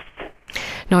joining us.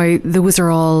 Now, those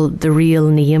are all the real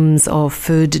names of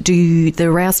food. Do the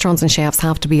restaurants and chefs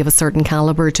have to be of a certain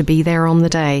calibre to be there on the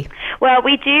day? Well,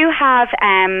 we do have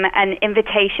an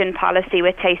invitation policy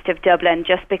with Taste of Dublin,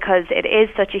 just because it is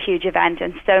such a huge event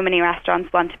and so many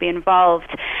restaurants want to be involved.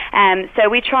 So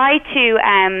we try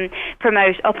to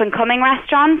promote up-and-coming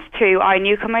restaurants through our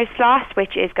newcomers slot,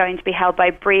 which is going to be held by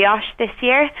Brioche this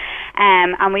year.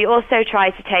 And we also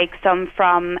try to take some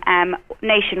from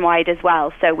nationwide as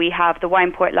well. So we have the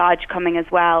Wineport Lodge coming as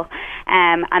well.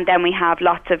 And then we have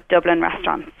lots of Dublin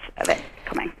restaurants of it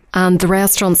coming. And the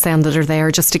restaurants then that are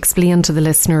there, just explain to the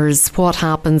listeners what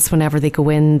happens whenever they go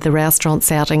in. The restaurant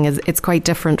setting, it's quite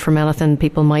different from anything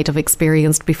people might have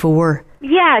experienced before.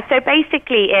 Yeah, so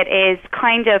basically it is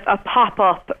kind of a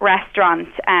pop-up restaurant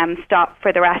stop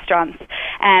for the restaurants.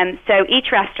 So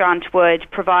each restaurant would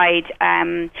provide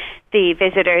the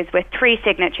visitors with 3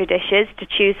 signature dishes to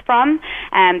choose from.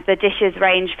 The dishes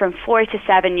range from €4 to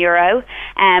 €7,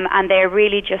 and they're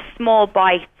really just small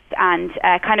bites and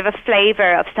kind of a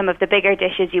flavour of some of the bigger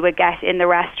dishes you would get in the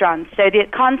restaurant. So the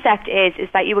concept is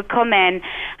that you would come in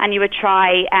and you would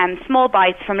try small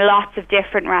bites from lots of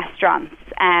different restaurants.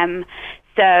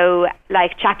 So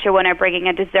like Chapter 1 are bringing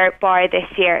a dessert bar this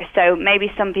year, so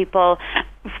maybe some people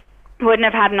wouldn't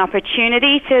have had an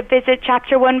opportunity to visit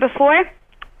Chapter 1 before.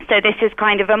 So this is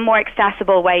kind of a more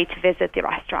accessible way to visit the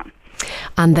restaurant.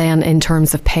 And then in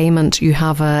terms of payment, you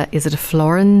have is it a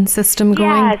florin system going?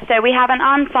 Yeah, so we have an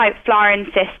on-site florin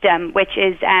system, which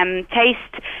is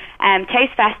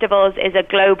Taste Festivals is a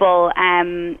global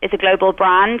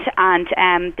brand,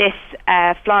 and this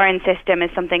florin system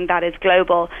is something that is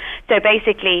global. So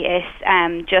basically, it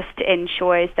just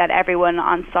ensures that everyone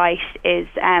on site is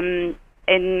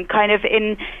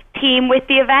in team with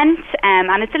the event,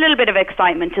 and it's a little bit of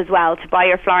excitement as well to buy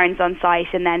your florins on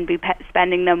site and then be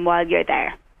spending them while you're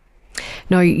there.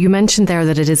 Now, you mentioned there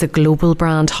that it is a global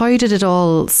brand. How did it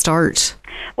all start?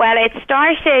 Well, it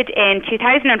started in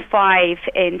 2005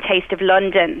 in Taste of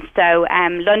London. So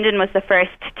London was the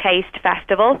first Taste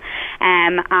Festival,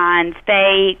 and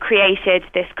they created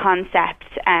this concept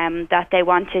that they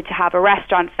wanted to have a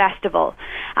restaurant festival.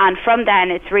 And from then,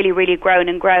 it's really, really grown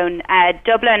and grown.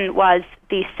 Dublin was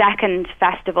the second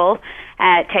festival,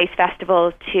 Taste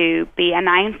Festival, to be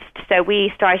announced. So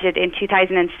we started in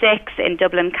 2006 in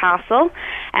Dublin Castle.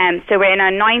 So we're in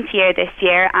our 9th year this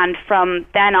year, and from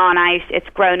then on out, it's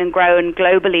grown and grown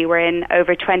globally. We're in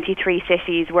over 23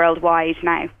 cities worldwide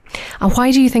now. And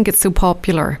why do you think it's so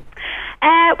popular?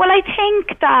 Well, I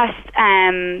think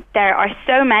that there are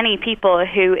so many people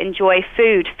who enjoy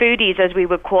food, foodies as we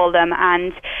would call them,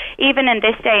 and even in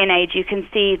this day and age you can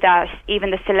see that even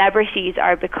the celebrities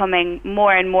are becoming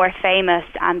more and more famous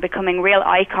and becoming real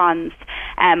icons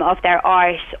of their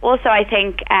art. Also, I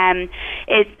think, as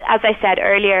I said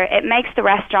earlier, it makes the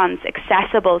restaurants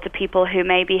accessible to people who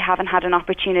maybe haven't had an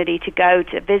opportunity to go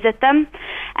to visit them,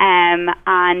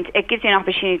 and it gives you an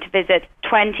opportunity to visit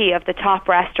 20 of the top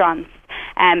restaurants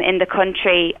in the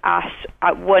country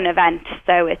at one event,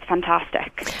 so it's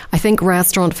fantastic. I think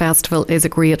Restaurant Festival is a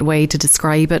great way to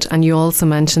describe it, and you also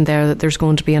mentioned there that there's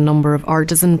going to be a number of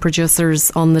artisan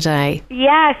producers on the day.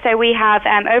 Yeah, so we have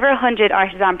over 100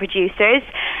 artisan producers.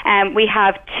 We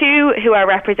have 2 who are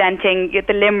representing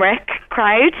the Limerick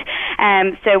crowd.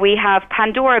 So we have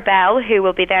Pandora Bell, who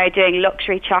will be there doing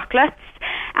luxury chocolates,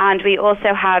 and we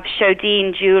also have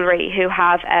Shodine Jewellery, who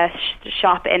have a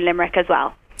shop in Limerick as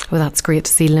well. Well, that's great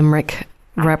to see Limerick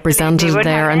represented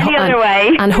there, and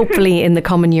hopefully in the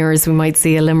coming years we might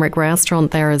see a Limerick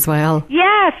restaurant there as well.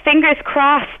 Yeah, fingers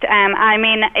crossed. I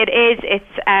mean, it's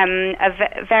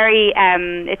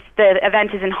the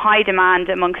event is in high demand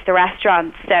amongst the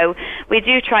restaurants, so we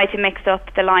do try to mix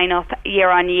up the lineup year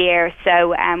on year.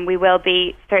 So we will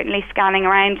be certainly scanning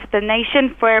around the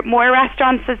nation for more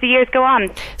restaurants as the years go on.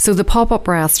 So the pop-up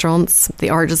restaurants, the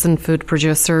artisan food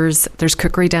producers, there's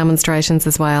cookery demonstrations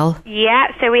as well. Yeah,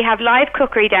 so we have live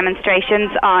cookery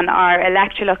demonstrations on our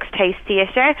Electrolux Taste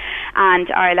Theatre and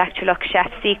our Electrolux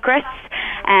Chef Secrets,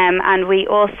 and we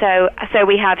also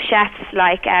we have chefs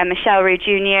like Michelle Roux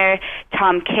Jr.,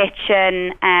 Tom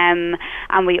Kitchen, and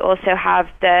we also have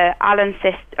the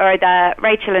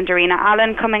Rachel and Dorina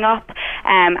Allen coming up,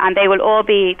 and they will all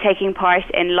be taking part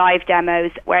in live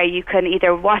demos where you can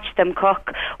either watch them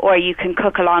cook or you can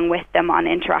cook along with them on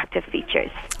interactive features.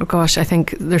 Oh gosh, I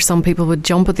think there's some people would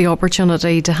jump at the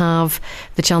opportunity to have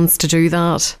the chance to do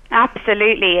that.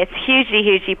 Absolutely, it's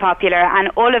hugely popular, and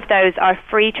all of those are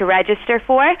free to register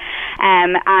for,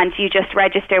 and you just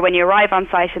register when you arrive on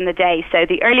site in the day. So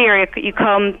the earlier you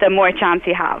come, the more chance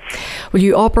you have. Well,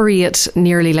 you operate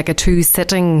nearly like a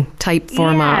 2-sitting type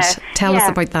format. Tell us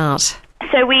about that.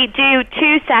 So we do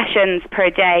 2 sessions per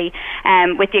day,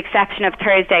 with the exception of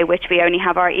Thursday, which we only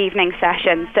have our evening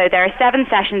session. So there are 7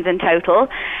 sessions in total.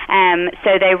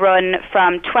 So they run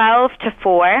from 12 to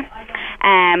 4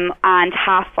 and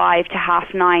 5:30 to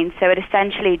 9:30. So it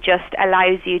essentially just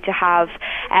allows you to have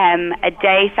a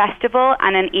day festival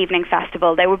and an evening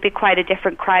festival. There would be quite a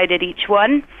different crowd at each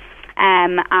one.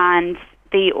 And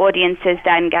the audiences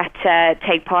then get to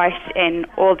take part in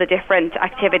all the different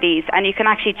activities, and you can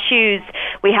actually choose.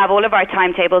 We have all of our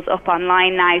timetables up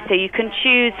online now, so you can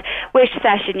choose which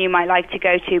session you might like to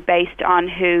go to based on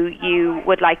who you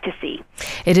would like to see.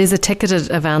 It is a ticketed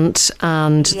event,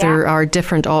 and there are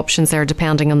different options there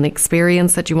depending on the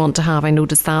experience that you want to have. I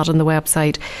noticed that on the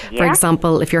website. For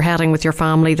example, if you're heading with your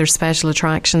family, there's special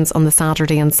attractions on the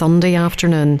Saturday and Sunday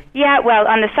afternoon. Yeah, well,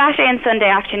 on the Saturday and Sunday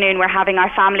afternoon, we're having our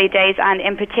family days, and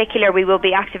in particular, we will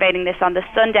be activating this on the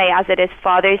Sunday as it is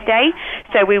Father's Day.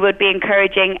 So we would be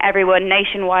encouraging everyone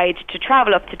nationwide to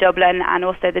travel up to Dublin, and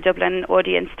also the Dublin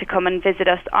audience to come and visit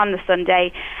us on the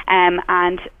Sunday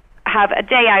and have a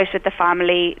day out with the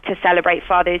family to celebrate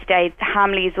Father's Day. The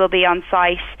Hamleys will be on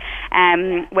site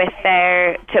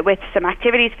with some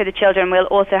activities for the children. We'll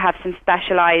also have some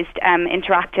specialised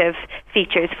interactive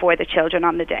features for the children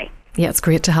on the day. Yeah, it's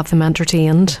great to have them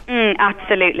entertained.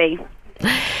 Absolutely.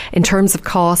 In terms of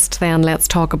cost, then, let's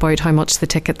talk about how much the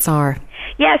tickets are.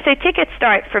 Yeah, so tickets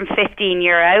start from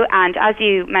 €15, and as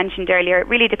you mentioned earlier, it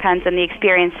really depends on the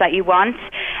experience that you want.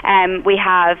 We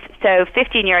have, so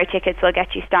 €15 tickets will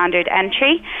get you standard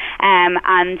entry,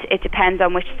 and it depends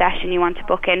on which session you want to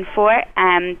book in for.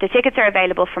 The tickets are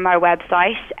available from our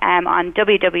website on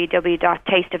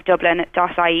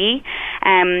www.tasteofdublin.ie.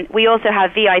 We also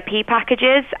have VIP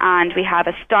packages, and we have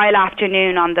a style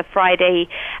afternoon on the Friday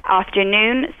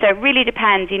afternoon. So it really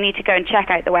depends. You need to go and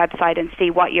check out the website and see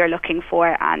what you're looking for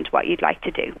and what you'd like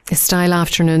to do. A style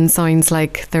afternoon sounds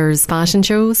like there's fashion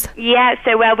shows. Yeah,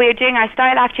 so we're doing our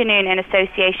style afternoon in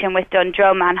association with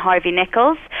Dundrum and Harvey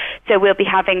Nichols. So we'll be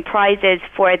having prizes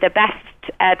for the best,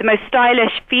 the most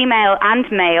stylish female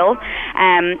and male,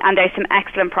 and there's some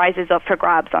excellent prizes up for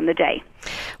grabs on the day.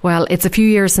 Well, it's a few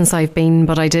years since I've been,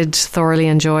 but I did thoroughly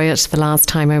enjoy it the last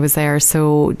time I was there.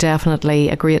 So definitely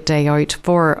a great day out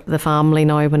for the family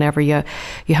now, whenever you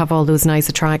have all those nice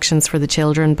attractions for the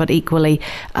children, but equally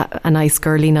a nice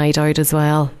girly night out as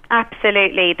well.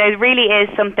 Absolutely. There really is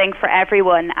something for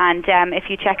everyone, and if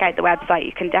you check out the website,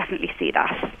 you can definitely see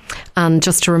that. And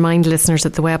just to remind listeners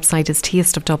that the website is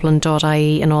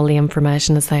tasteofdublin.ie and all the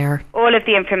information is there. All of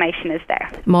the information is there.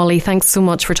 Molly, thanks so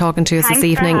much for talking to us this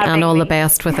evening, and all the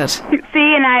best with it. See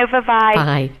you now. Bye-bye.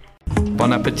 Bye.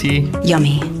 Bon appetit.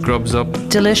 Yummy. Grubs up.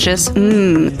 Delicious.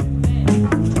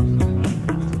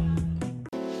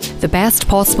 The Best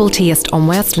Possible Taste on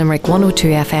West Limerick 102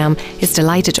 FM is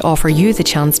delighted to offer you the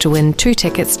chance to win 2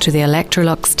 tickets to the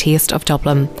Electrolux Taste of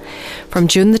Dublin. From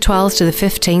June the 12th to the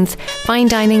 15th, fine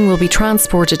dining will be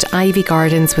transported to Ivy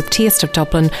Gardens with Taste of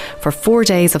Dublin for 4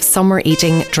 days of summer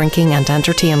eating, drinking and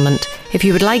entertainment. If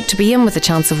you would like to be in with a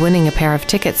chance of winning a pair of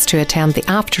tickets to attend the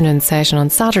afternoon session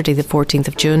on Saturday the 14th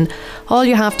of June, all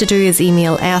you have to do is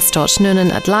email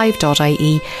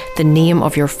s.noonan@live.ie the name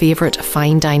of your favourite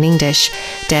fine dining dish.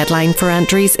 Deadline for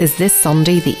entries is this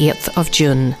Sunday the 8th of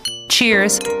June.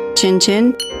 Cheers. Chin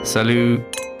chin. Salut.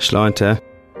 Sláinte.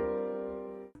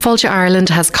 Fáilte Ireland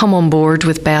has come on board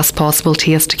with Best Possible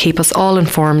Taste to keep us all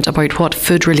informed about what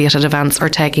food-related events are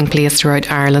taking place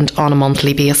throughout Ireland on a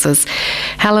monthly basis.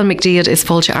 Helen McDaid is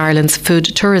Fáilte Ireland's Food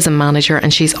Tourism Manager,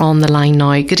 and she's on the line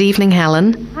now. Good evening,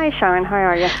 Helen. Hi Sharon, how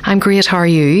are you? I'm great, how are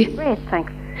you? Great,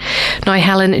 thanks. Now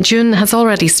Helen, June has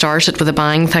already started with a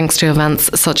bang thanks to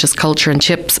events such as Culture and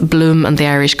Chips, Bloom and the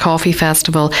Irish Coffee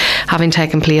Festival having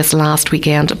taken place last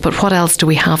weekend. But what else do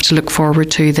we have to look forward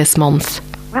to this month?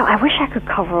 Well, I wish I could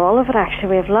cover all of it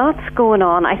actually. We have lots going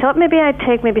on. I thought maybe I'd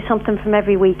take something from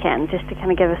every weekend just to kind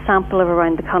of give a sample of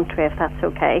around the country, if that's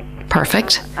okay.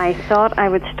 Perfect. I thought I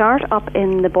would start up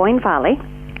in the Boyne Valley,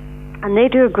 and they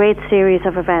do a great series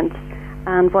of events.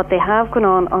 And what they have going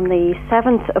on the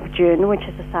 7th of June, which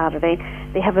is a Saturday,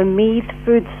 they have a Meath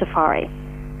food safari.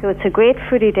 So it's a great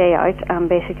foodie day out, and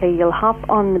basically you'll hop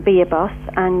on the Bia bus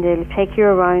and they'll take you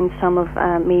around some of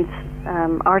Meath's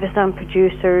artisan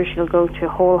producers. You'll go to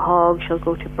Whole Hogs, you'll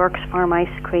go to Burke's Farm ice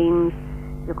creams,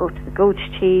 you'll go to the Goat's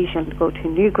Cheese, you'll go to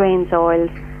New Grains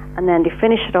oils, and then to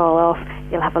finish it all off,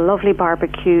 you'll have a lovely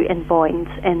barbecue in Boynes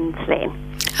in Slane.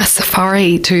 A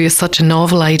safari too is such a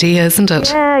novel idea, isn't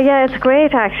it? Yeah, it's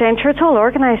great actually. I'm sure it's all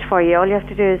organised for you. All you have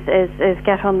to do is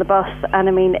get on the bus, and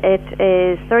I mean it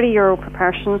is €30 per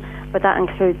person, but that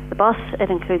includes the bus, it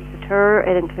includes the tour,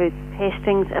 it includes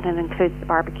tastings, and it includes the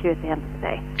barbecue at the end of the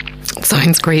day.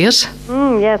 Sounds great.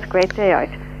 Yeah, it's a great day out.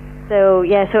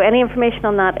 So any information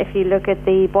on that, if you look at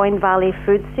the Boyne Valley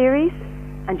Food Series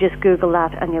and just Google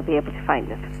that, and you'll be able to find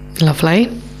it. Lovely.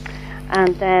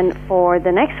 And then for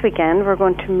the next weekend, we're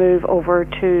going to move over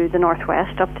to the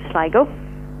northwest, up to Sligo,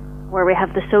 where we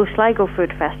have the So Sligo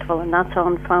Food Festival, and that's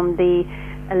on from the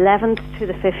 11th to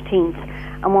the 15th.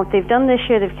 And what they've done this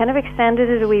year, they've kind of extended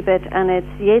it a wee bit, and it's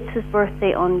Yeats's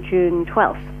birthday on June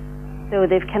 12th. So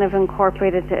they've kind of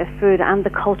incorporated the food and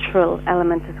the cultural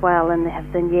element as well, and they have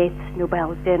the Yeats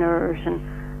Nobel dinners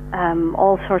and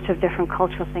all sorts of different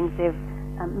cultural things. They've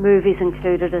movies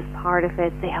included as part of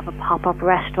it. They have a pop-up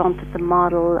restaurant at the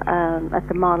Model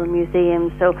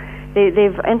Museum. So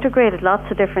they've integrated lots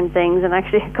of different things, and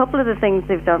actually a couple of the things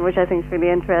they've done, which I think is really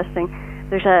interesting,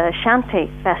 there's a shanty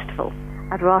festival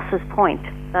at Ross's Point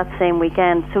that same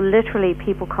weekend. So literally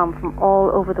people come from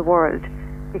all over the world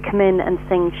to come in and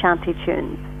sing shanty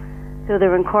tunes. So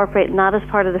they're incorporating that as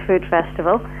part of the food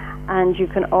festival, and you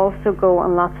can also go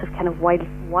on lots of kind of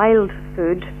wild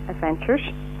food adventures.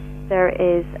 There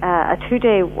is a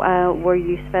 2-day where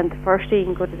you spend the first day, you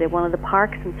can go to one of the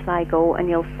parks in Sligo, and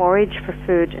you'll forage for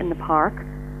food in the park,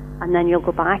 and then you'll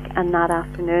go back and that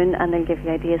afternoon, and they'll give you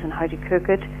ideas on how to cook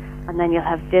it, and then you'll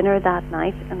have dinner that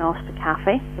night in Ulster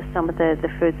Cafe with some of the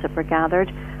foods that were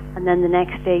gathered, and then the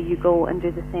next day you go and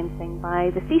do the same thing by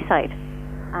the seaside,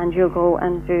 and you'll go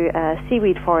and do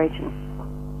seaweed foraging.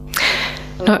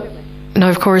 Now,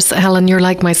 of course, Helen, you're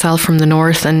like myself from the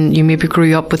north, and you maybe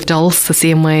grew up with dulse the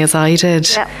same way as I did.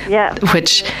 Yeah.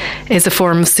 Which is a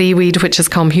form of seaweed which has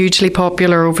come hugely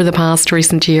popular over the past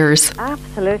recent years.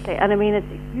 Absolutely. And I mean, it's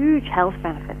a huge health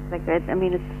benefit. I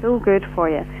mean, it's so good for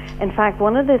you. In fact,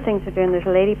 one of the things they're doing, there's a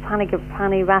lady, Pani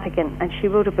Rattigan, and she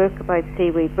wrote a book about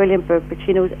seaweed, brilliant book, but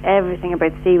she knows everything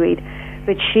about seaweed.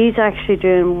 But she's actually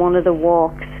doing one of the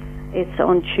walks. It's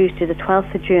on Tuesday, the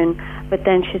 12th of June, but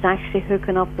then she's actually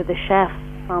hooking up with a chef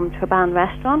from Turban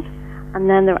Restaurant, and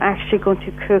then they're actually going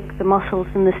to cook the mussels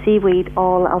and the seaweed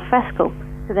all al fresco.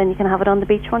 So then you can have it on the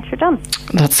beach once you're done.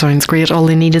 That sounds great. All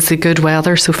they need is the good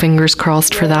weather, so fingers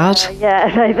crossed for that. Yeah,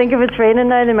 and I think if it's raining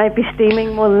now, they might be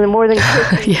steaming more than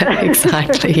cooking. Yeah,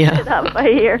 exactly, yeah. That by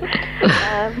here.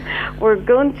 We're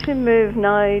going to move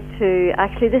now to,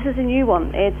 actually this is a new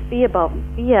one. It's Be a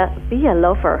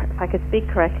Lover, if I could speak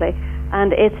correctly,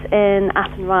 and it's in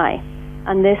Athenry.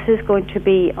 And this is going to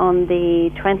be on the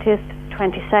 20th,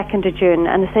 22nd of June.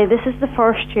 And I say this is the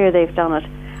first year they've done it.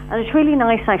 And it's really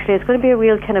nice, actually. It's going to be a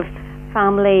real kind of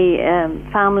family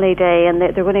day, and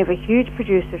they're going to have a huge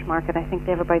producers market. I think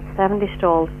they have about 70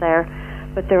 stalls there,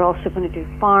 but they're also going to do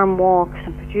farm walks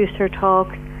and producer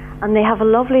talks. And they have a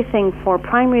lovely thing for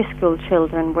primary school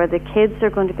children where the kids are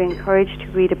going to be encouraged to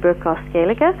read a book off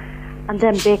Gaeilge and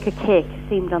then bake a cake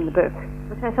themed on the book,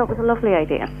 which I thought was a lovely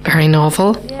idea. Very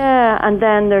novel. Yeah, and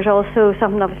then there's also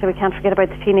something obviously we can't forget about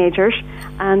the teenagers,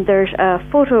 and there's a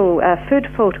food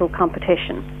photo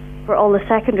competition for all the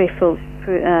secondary school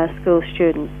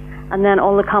students, and then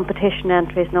all the competition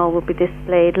entries and all will be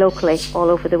displayed locally all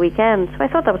over the weekend. So I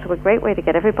thought that was a great way to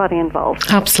get everybody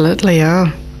involved. Absolutely,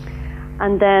 yeah.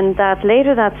 And then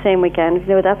later that same weekend,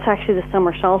 that's actually the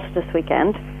summer solstice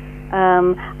weekend.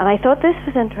 And I thought this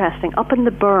was interesting. Up in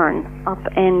the Burn,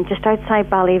 just outside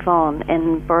Ballyvaughan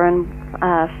in Burn,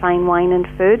 Fine Wine and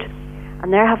Food,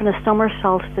 and they're having a summer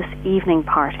solstice evening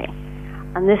party.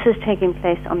 And this is taking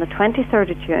place on the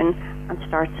 23rd of June and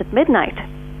starts at midnight.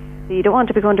 So you don't want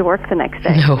to be going to work the next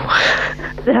day. No.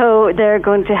 So they're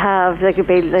going to have a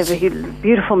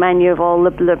beautiful menu of all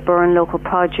the Burn local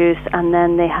produce, and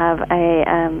then they have a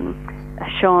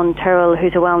Sean Tyrrell,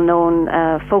 who's a well-known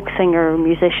folk singer,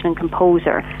 musician and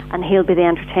composer, and he'll be the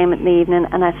entertainment in the evening.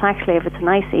 And it's actually, if it's a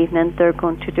nice evening, they're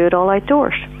going to do it all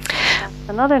outdoors.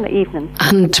 Another evening.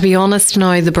 And to be honest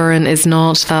now, the Burn is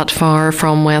not that far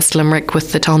from West Limerick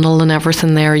with the tunnel and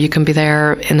everything there. You can be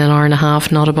there in an hour and a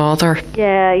half, not a bother.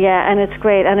 Yeah, and it's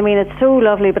great. And I mean, it's so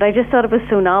lovely, but I just thought it was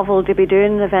so novel to be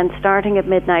doing an event starting at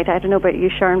midnight. I don't know about you,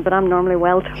 Sharon, but I'm normally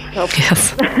well tucked up.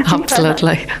 Yes,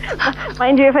 absolutely.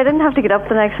 Mind you, if I didn't have to get up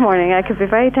the next morning, I could be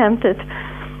very tempted.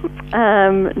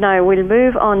 Now, we'll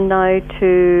move on now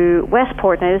to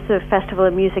Westport. Now, this is a festival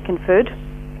of music and food.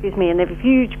 And they have a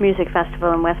huge music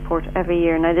festival in Westport every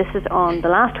year. Now, this is on the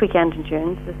last weekend in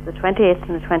June. This is the 28th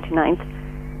and the 29th.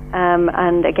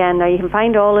 And again, now you can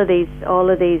find all of these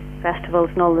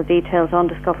festivals and all the details on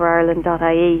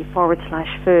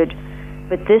discoverireland.ie/food.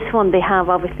 But this one, they have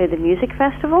obviously the music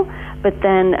festival, but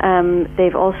then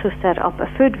they've also set up a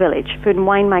food village. Food and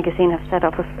Wine magazine have set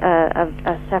up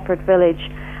a separate village,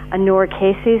 and Nora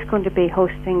Casey is going to be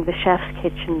hosting the chef's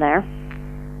kitchen there.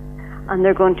 And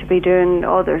they're going to be doing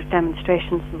other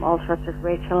demonstrations from all sorts of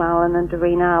Rachel Allen and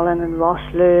Doreen Allen and Ross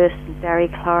Lewis and Derry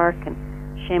Clark and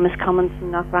Seamus Cummins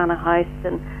from Knockranna House,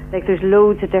 and there's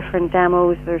loads of different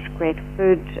demos. There's great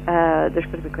food. There's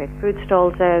going to be great food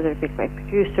stalls there. There'll be great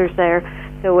producers there.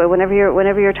 So whenever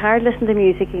you're tired listening to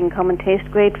music, you can come and taste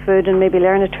great food and maybe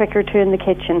learn a trick or two in the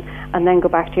kitchen, and then go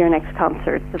back to your next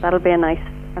concert. So that'll be a nice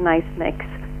a nice mix.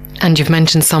 And you've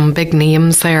mentioned some big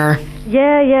names there.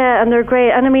 Yeah, and they're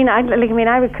great. And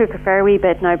I would cook a fair wee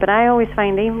bit now, but I always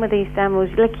find, even with these demos,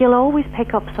 you'll always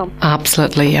pick up something.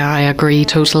 Absolutely, yeah, I agree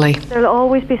totally. There'll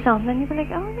always be something, and you'll be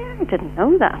like, oh yeah, I didn't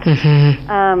know that.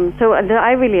 Mm-hmm. So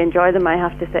I really enjoy them, I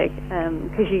have to say,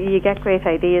 because you get great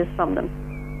ideas from them.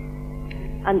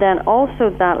 And then also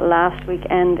that last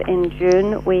weekend in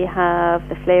June, we have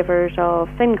the flavours of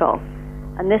Fingal,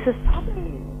 and this is probably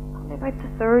about the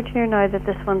third year now that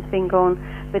this one's been going,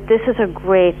 but this is a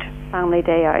great family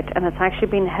day out, and it's actually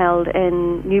been held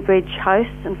in Newbridge House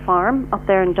and Farm up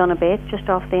there in Donabate, just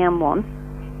off the M1.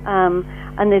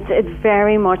 And it's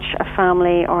very much a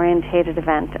family orientated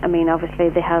event. I mean, obviously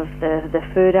they have the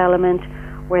food element,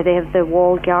 where they have the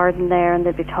walled garden there, and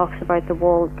there'll be talks about the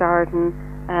walled garden.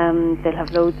 They'll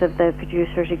have loads of the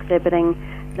producers exhibiting.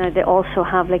 Now they also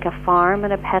have like a farm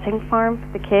and a petting farm for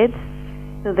the kids.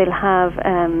 So they'll have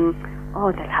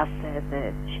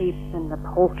the sheep and the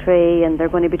poultry, and they're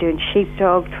going to be doing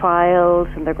sheepdog trials,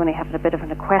 and they're going to have a bit of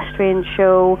an equestrian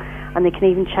show, and they can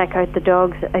even check out the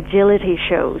dogs' agility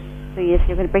shows. So if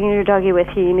you're going to bring your doggy with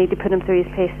you, you need to put him through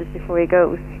his paces before he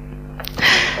goes.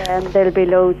 And there'll be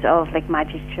loads of like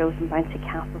magic shows and bouncy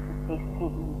castles and face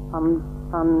painting and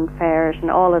fun fairs and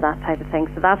all of that type of thing.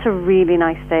 So that's a really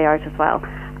nice day out as well.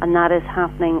 And that is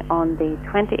happening on the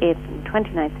 28th and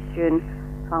 29th of June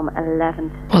from 11.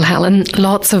 Well, Helen,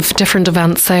 lots of different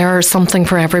events there, something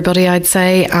for everybody, I'd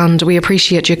say, and we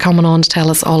appreciate you coming on to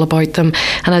tell us all about them.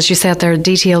 And as you said, there are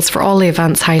details for all the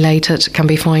events highlighted can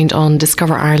be found on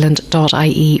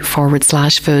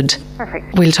discoverireland.ie/food.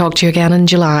 Perfect. We'll talk to you again in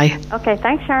July. Okay,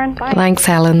 thanks Sharon. Bye. Thanks,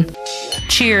 Helen.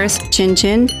 Cheers. Chin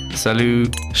chin.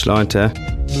 Salut. Schleunter.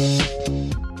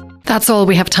 That's all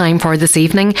we have time for this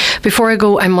evening. Before I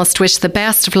go, I must wish the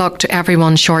best of luck to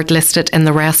everyone shortlisted in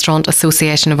the Restaurant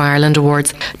Association of Ireland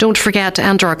Awards. Don't forget to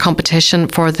enter our competition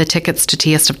for the tickets to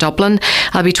Taste of Dublin.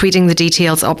 I'll be tweeting the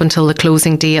details up until the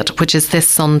closing date, which is this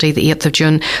Sunday, the 8th of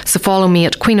June. So follow me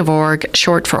at Queen of Org,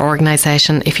 short for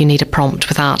organisation, if you need a prompt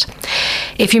with that.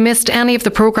 If you missed any of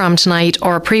the programme tonight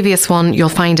or a previous one, you'll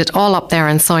find it all up there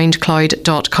on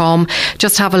soundcloud.com.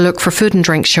 Just have a look for Food and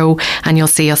Drink Show and you'll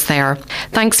see us there.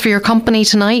 Thanks for your company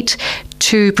tonight,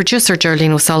 to producer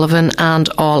Geraldine O'Sullivan and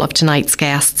all of tonight's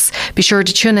guests. Be sure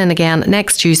to tune in again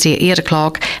next Tuesday at 8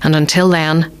 o'clock, and until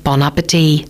then, bon appétit.